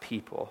God's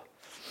people.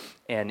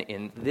 And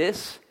in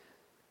this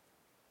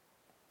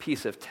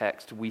piece of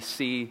text, we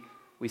see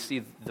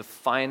the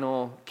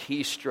final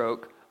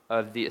keystroke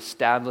of the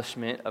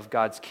establishment of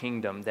God's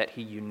kingdom, that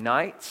he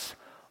unites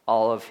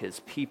all of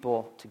his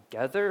people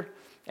together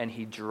and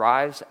he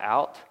drives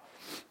out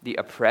the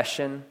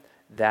oppression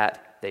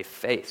that they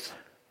face.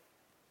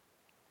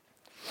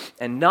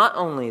 And not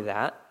only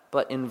that,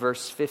 but in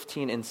verse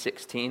 15 and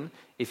 16,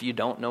 if you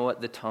don't know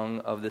what the tongue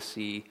of the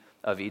sea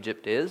of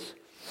Egypt is,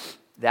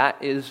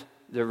 that is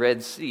the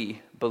Red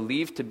Sea,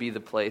 believed to be the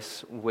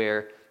place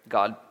where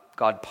God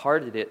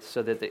parted it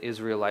so that the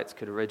Israelites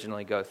could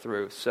originally go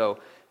through. So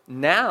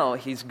now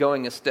he's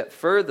going a step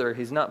further.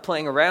 He's not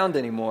playing around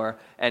anymore,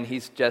 and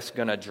he's just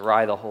going to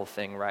dry the whole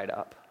thing right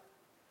up.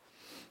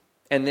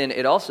 And then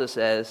it also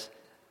says,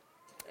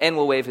 and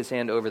will wave his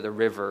hand over the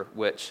river,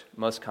 which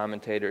most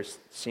commentators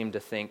seem to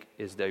think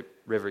is the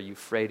river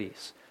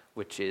Euphrates,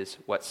 which is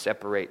what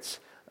separates,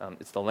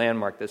 it's the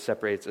landmark that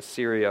separates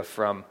Assyria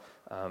from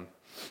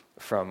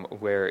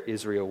where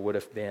Israel would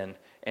have been.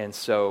 And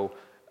so,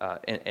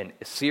 and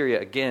Assyria,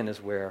 again,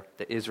 is where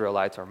the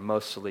Israelites are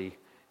mostly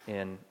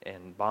in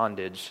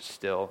bondage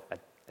still at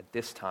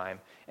this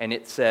time. And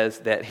it says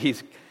that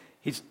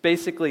He's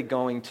basically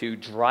going to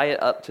dry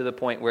it up to the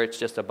point where it's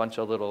just a bunch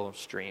of little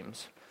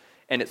streams.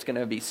 And it's going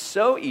to be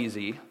so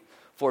easy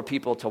for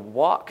people to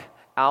walk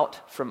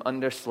out from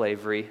under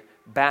slavery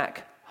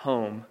back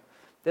home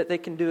that they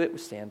can do it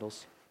with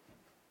sandals.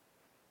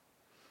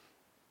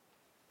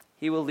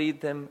 He will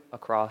lead them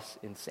across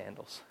in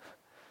sandals,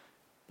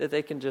 that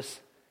they can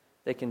just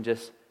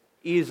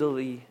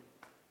easily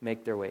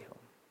make their way home.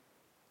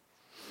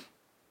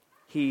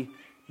 He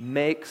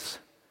makes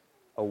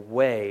a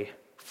way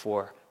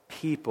for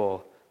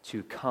people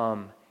to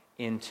come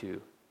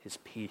into his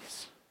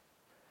peace.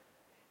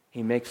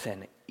 He makes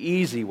an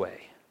easy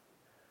way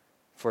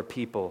for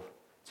people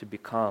to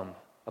become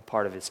a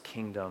part of his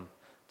kingdom,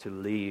 to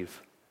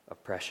leave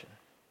oppression.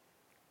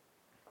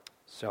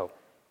 So,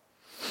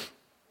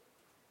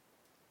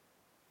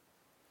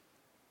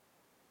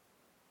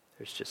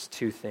 there's just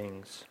two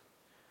things.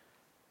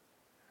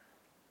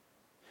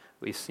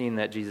 We've seen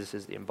that Jesus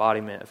is the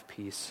embodiment of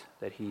peace,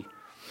 that he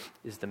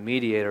is the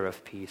mediator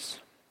of peace,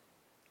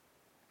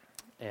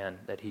 and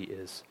that he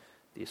is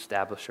the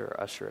establisher or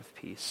usher of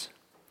peace.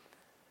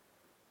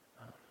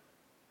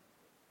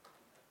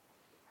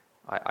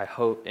 I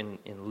hope in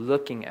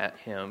looking at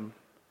him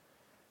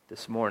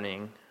this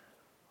morning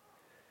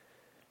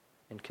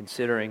and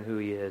considering who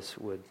he is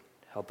would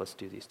help us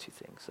do these two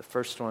things. The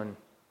first one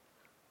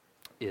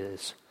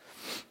is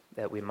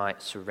that we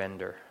might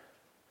surrender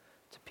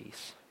to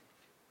peace.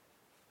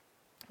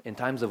 In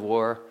times of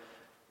war,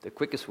 the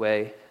quickest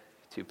way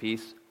to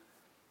peace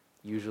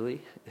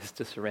usually is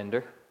to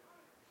surrender.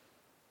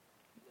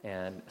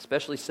 And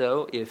especially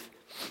so if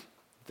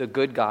the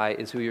good guy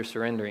is who you're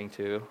surrendering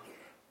to,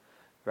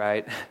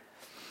 right?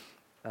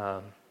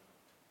 And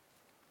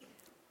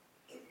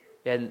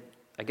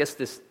I guess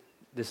this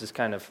is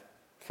kind of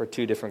for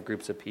two different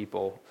groups of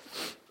people.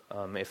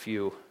 If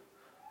you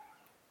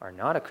are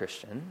not a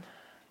Christian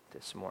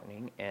this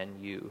morning and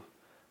you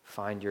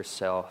find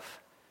yourself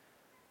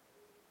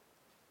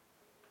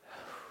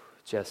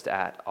just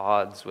at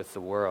odds with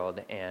the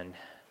world and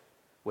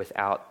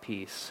without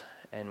peace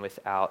and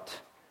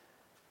without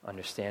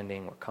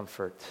understanding or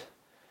comfort,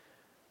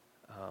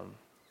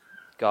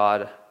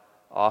 God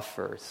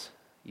offers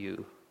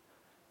you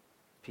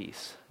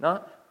peace.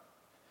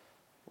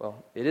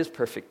 It is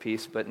perfect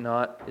peace, but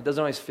it doesn't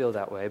always feel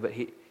that way, but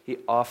he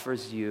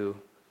offers you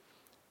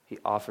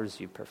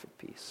perfect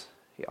peace.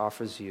 He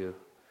offers you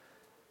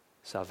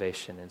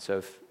salvation. And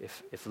so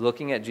if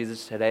looking at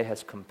Jesus today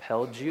has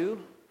compelled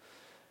you,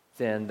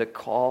 then the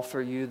call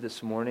for you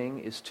this morning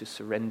is to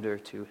surrender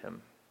to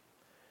him.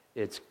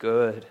 It's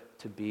good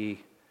to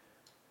be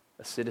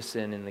a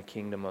citizen in the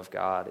kingdom of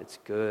God. It's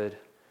good.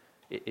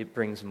 It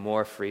brings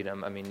more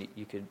freedom. I mean,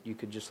 you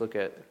could just look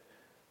at,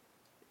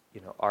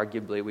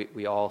 arguably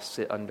we all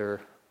sit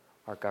under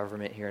our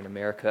government here in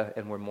America,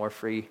 and we're more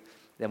free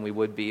than we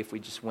would be if we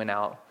just went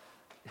out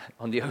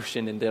on the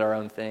ocean and did our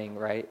own thing,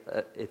 right?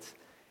 It's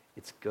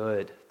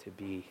good to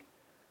be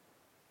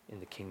in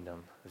the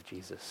kingdom of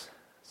Jesus.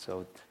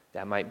 So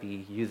that might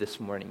be you this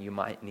morning. You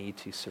might need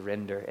to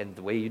surrender, and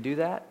the way you do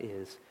that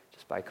is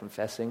just by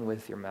confessing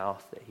with your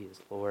mouth that he is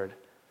Lord,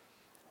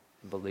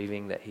 and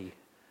believing that he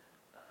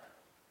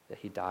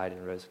died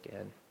and rose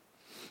again,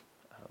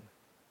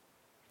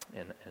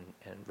 and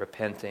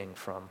repenting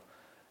from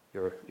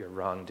your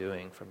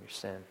wrongdoing, from your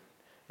sin.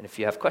 And if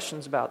you have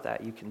questions about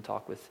that, you can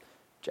talk with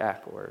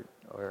Jack or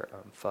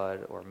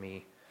Fudd or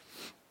me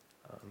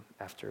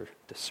after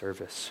the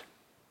service.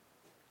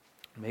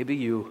 Maybe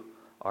you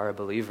are a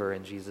believer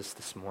in Jesus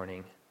this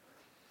morning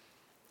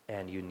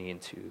and you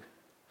need to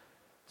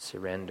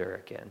surrender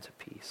again to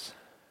peace.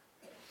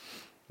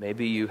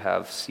 Maybe you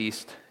have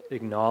ceased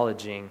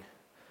acknowledging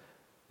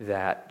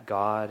that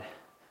God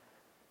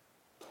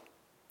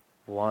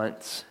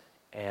wants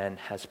and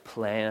has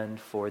planned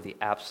for the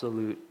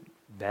absolute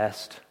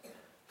best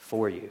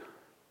for you.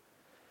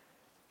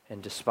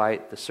 And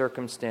despite the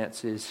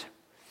circumstances,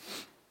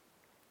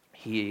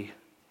 he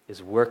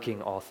is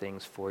working all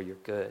things for your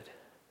good.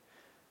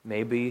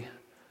 Maybe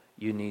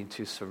you need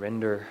to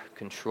surrender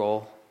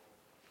control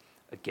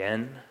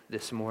again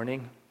this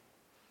morning.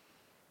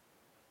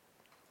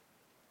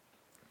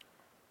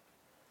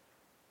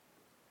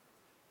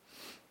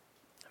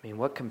 I mean,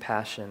 what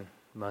compassion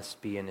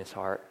must be in his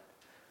heart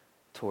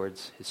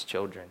towards his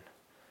children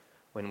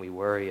when we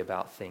worry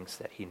about things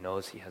that he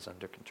knows he has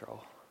under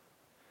control.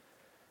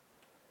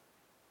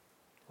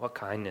 What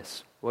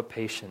kindness, what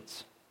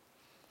patience.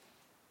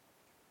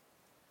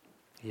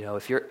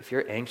 If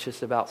you're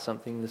anxious about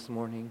something this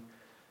morning,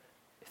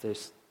 if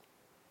there's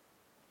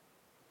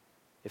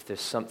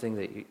something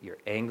that you're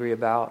angry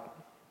about,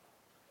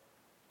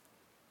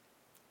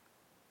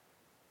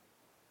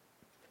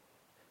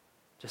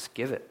 just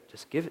give it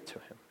to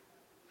him.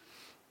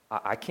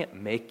 I can't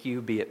make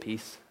you be at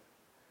peace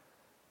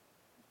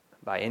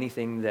by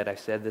anything that I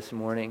said this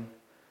morning.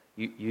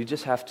 You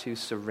just have to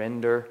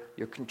surrender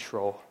your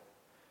control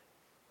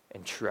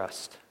and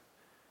trust.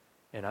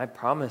 And I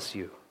promise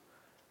you,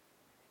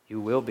 you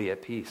will be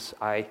at peace.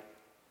 I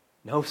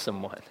know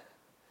someone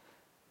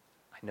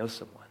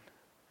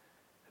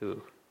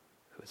who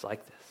is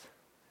like this,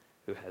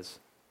 who has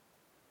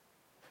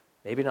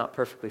maybe not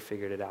perfectly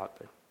figured it out,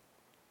 but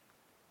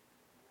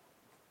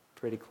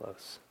pretty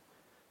close.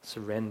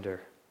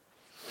 Surrender.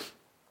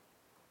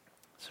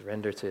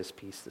 Surrender to his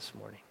peace this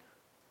morning.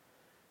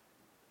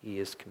 He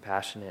is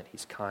compassionate.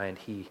 He's kind.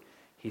 He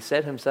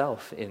said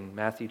himself in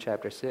Matthew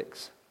chapter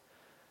 6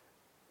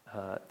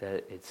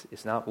 that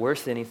it's not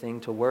worth anything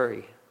to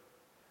worry,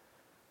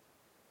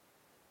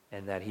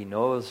 and that he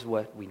knows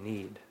what we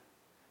need,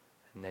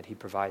 and that he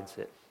provides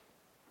it.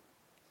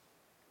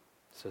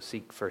 So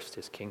seek first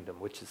his kingdom,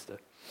 which is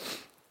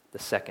the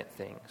second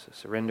thing. So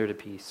surrender to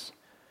peace,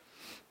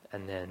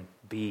 and then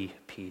be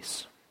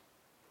peace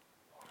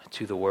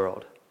to the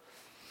world.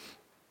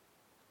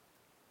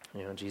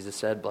 You know, Jesus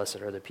said,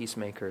 "Blessed are the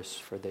peacemakers,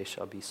 for they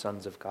shall be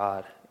sons of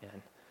God."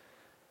 And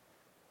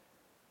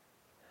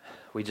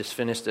we just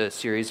finished a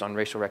series on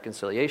racial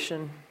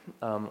reconciliation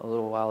a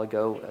little while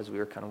ago as we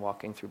were kind of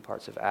walking through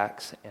parts of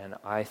Acts, and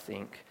I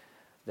think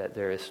that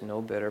there is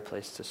no better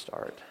place to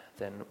start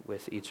than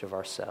with each of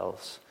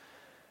ourselves.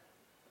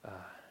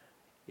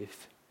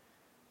 If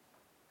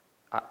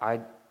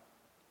I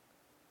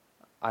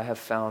have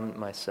found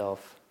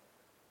myself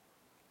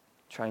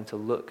trying to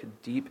look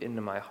deep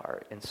into my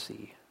heart and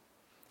see,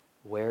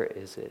 where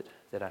is it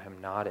that I am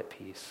not at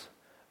peace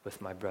with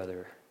my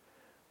brother,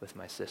 with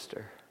my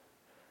sister,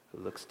 who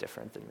looks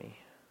different than me?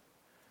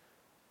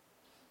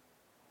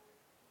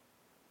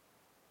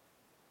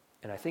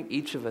 And I think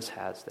each of us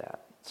has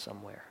that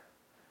somewhere.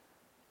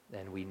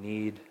 And we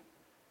need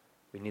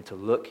to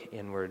look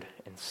inward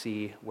and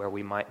see where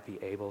we might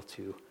be able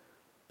to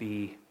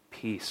be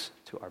peace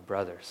to our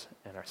brothers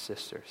and our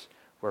sisters,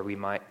 where we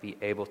might be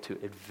able to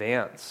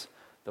advance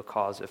the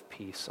cause of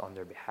peace on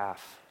their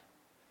behalf.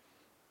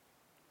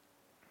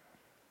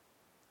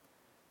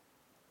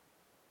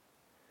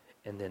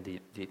 And then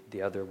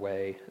the other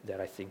way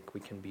that I think we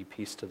can be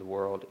peace to the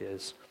world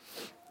is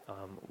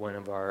one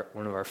of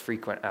our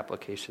frequent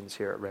applications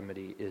here at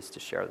Remedy is to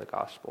share the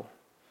gospel.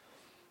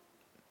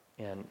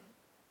 And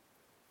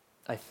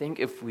I think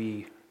if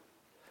we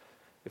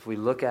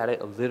look at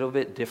it a little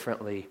bit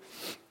differently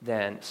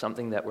than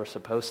something that we're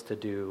supposed to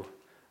do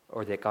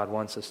or that God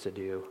wants us to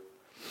do,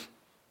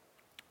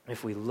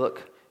 if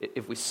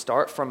we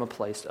start from a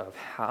place of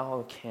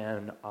how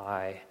can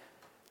I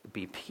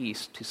be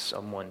peace to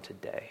someone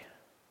today?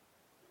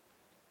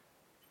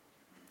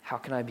 How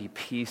can I be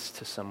peace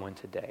to someone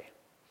today?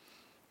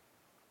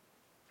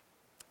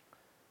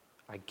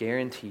 I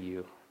guarantee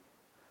you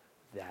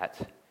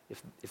that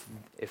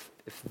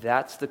if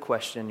that's the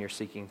question you're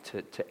seeking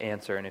to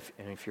answer, and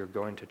if you're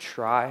going to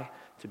try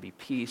to be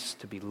peace,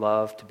 to be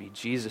love, to be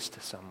Jesus to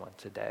someone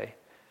today,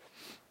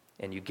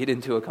 and you get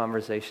into a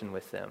conversation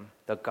with them,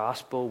 the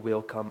gospel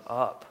will come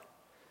up.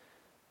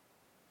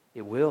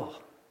 It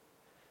will.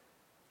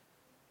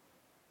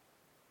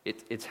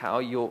 It's how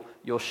you'll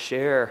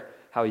share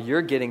how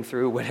you're getting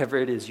through whatever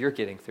it is you're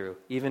getting through,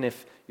 even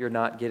if you're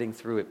not getting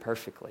through it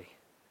perfectly.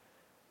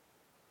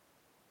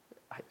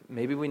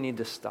 Maybe we need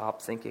to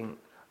stop thinking,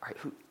 all right,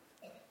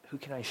 who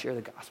can I share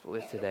the gospel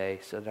with today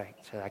so that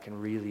I can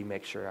really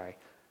make sure I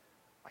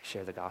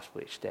share the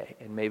gospel each day.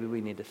 And maybe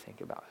we need to think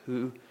about,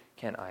 who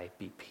can I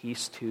be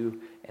peace to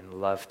and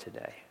love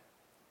today?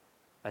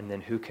 And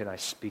then who can I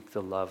speak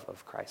the love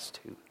of Christ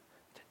to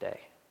today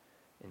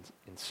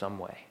in some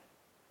way?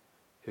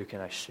 Who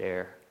can I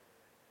share?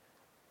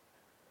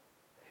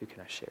 Who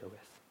can I share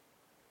with?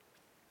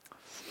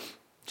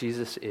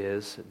 Jesus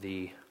is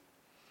the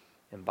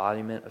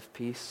embodiment of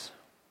peace.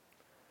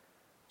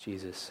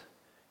 Jesus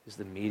is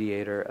the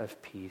mediator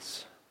of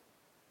peace.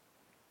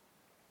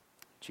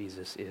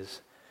 Jesus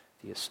is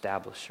the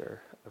establisher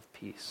of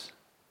peace.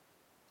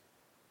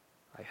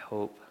 I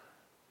hope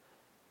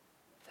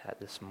that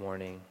this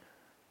morning,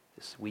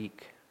 this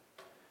week,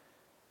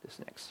 this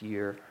next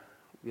year,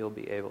 we'll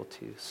be able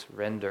to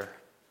surrender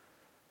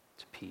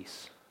to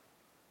peace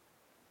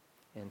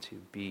and to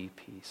be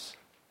peace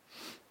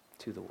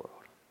to the world.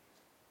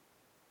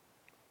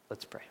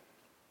 Let's pray.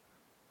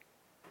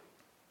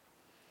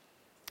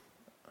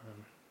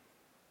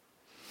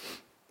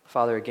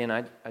 Father, again,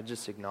 I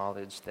just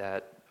acknowledge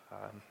that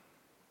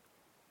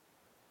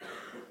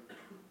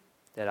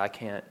that I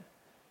can't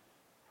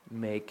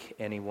make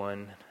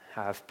anyone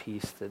have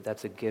peace,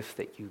 that's a gift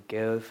that you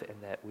give,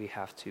 and that we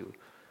have to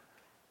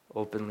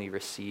openly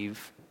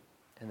receive,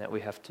 and that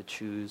we have to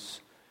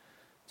choose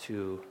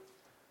to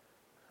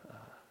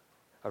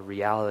a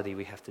reality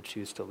we have to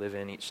choose to live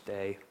in each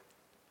day.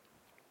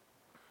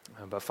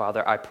 But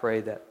Father, I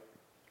pray that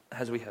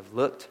as we have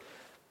looked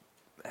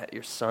at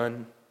your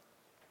Son,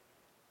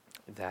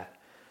 that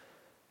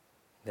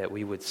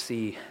we would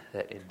see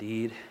that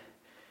indeed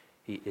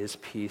he is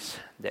peace,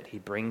 that he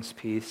brings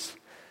peace,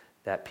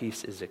 that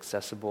peace is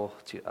accessible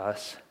to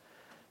us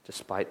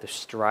despite the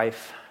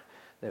strife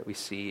that we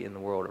see in the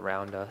world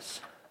around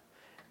us.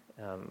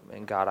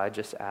 And God, I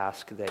just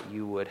ask that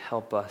you would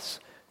help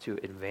us to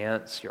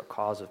advance your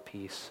cause of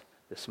peace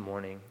this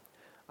morning.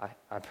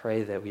 I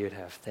pray that we would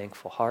have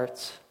thankful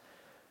hearts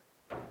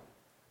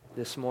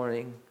this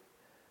morning,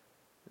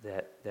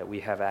 that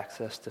we have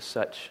access to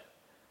such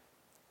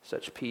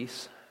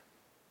peace.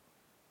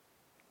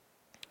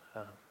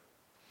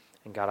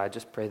 And God, I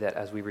just pray that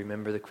as we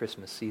remember the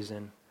Christmas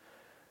season,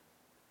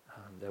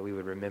 that we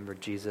would remember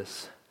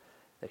Jesus,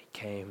 that he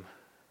came,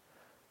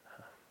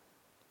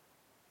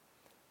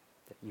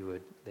 that you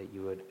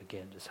would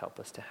again just help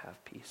us to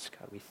have peace.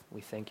 God,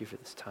 we thank you for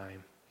this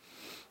time.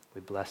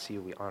 We bless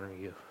you. We honor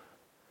you.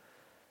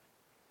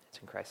 It's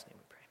in Christ's name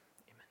we pray.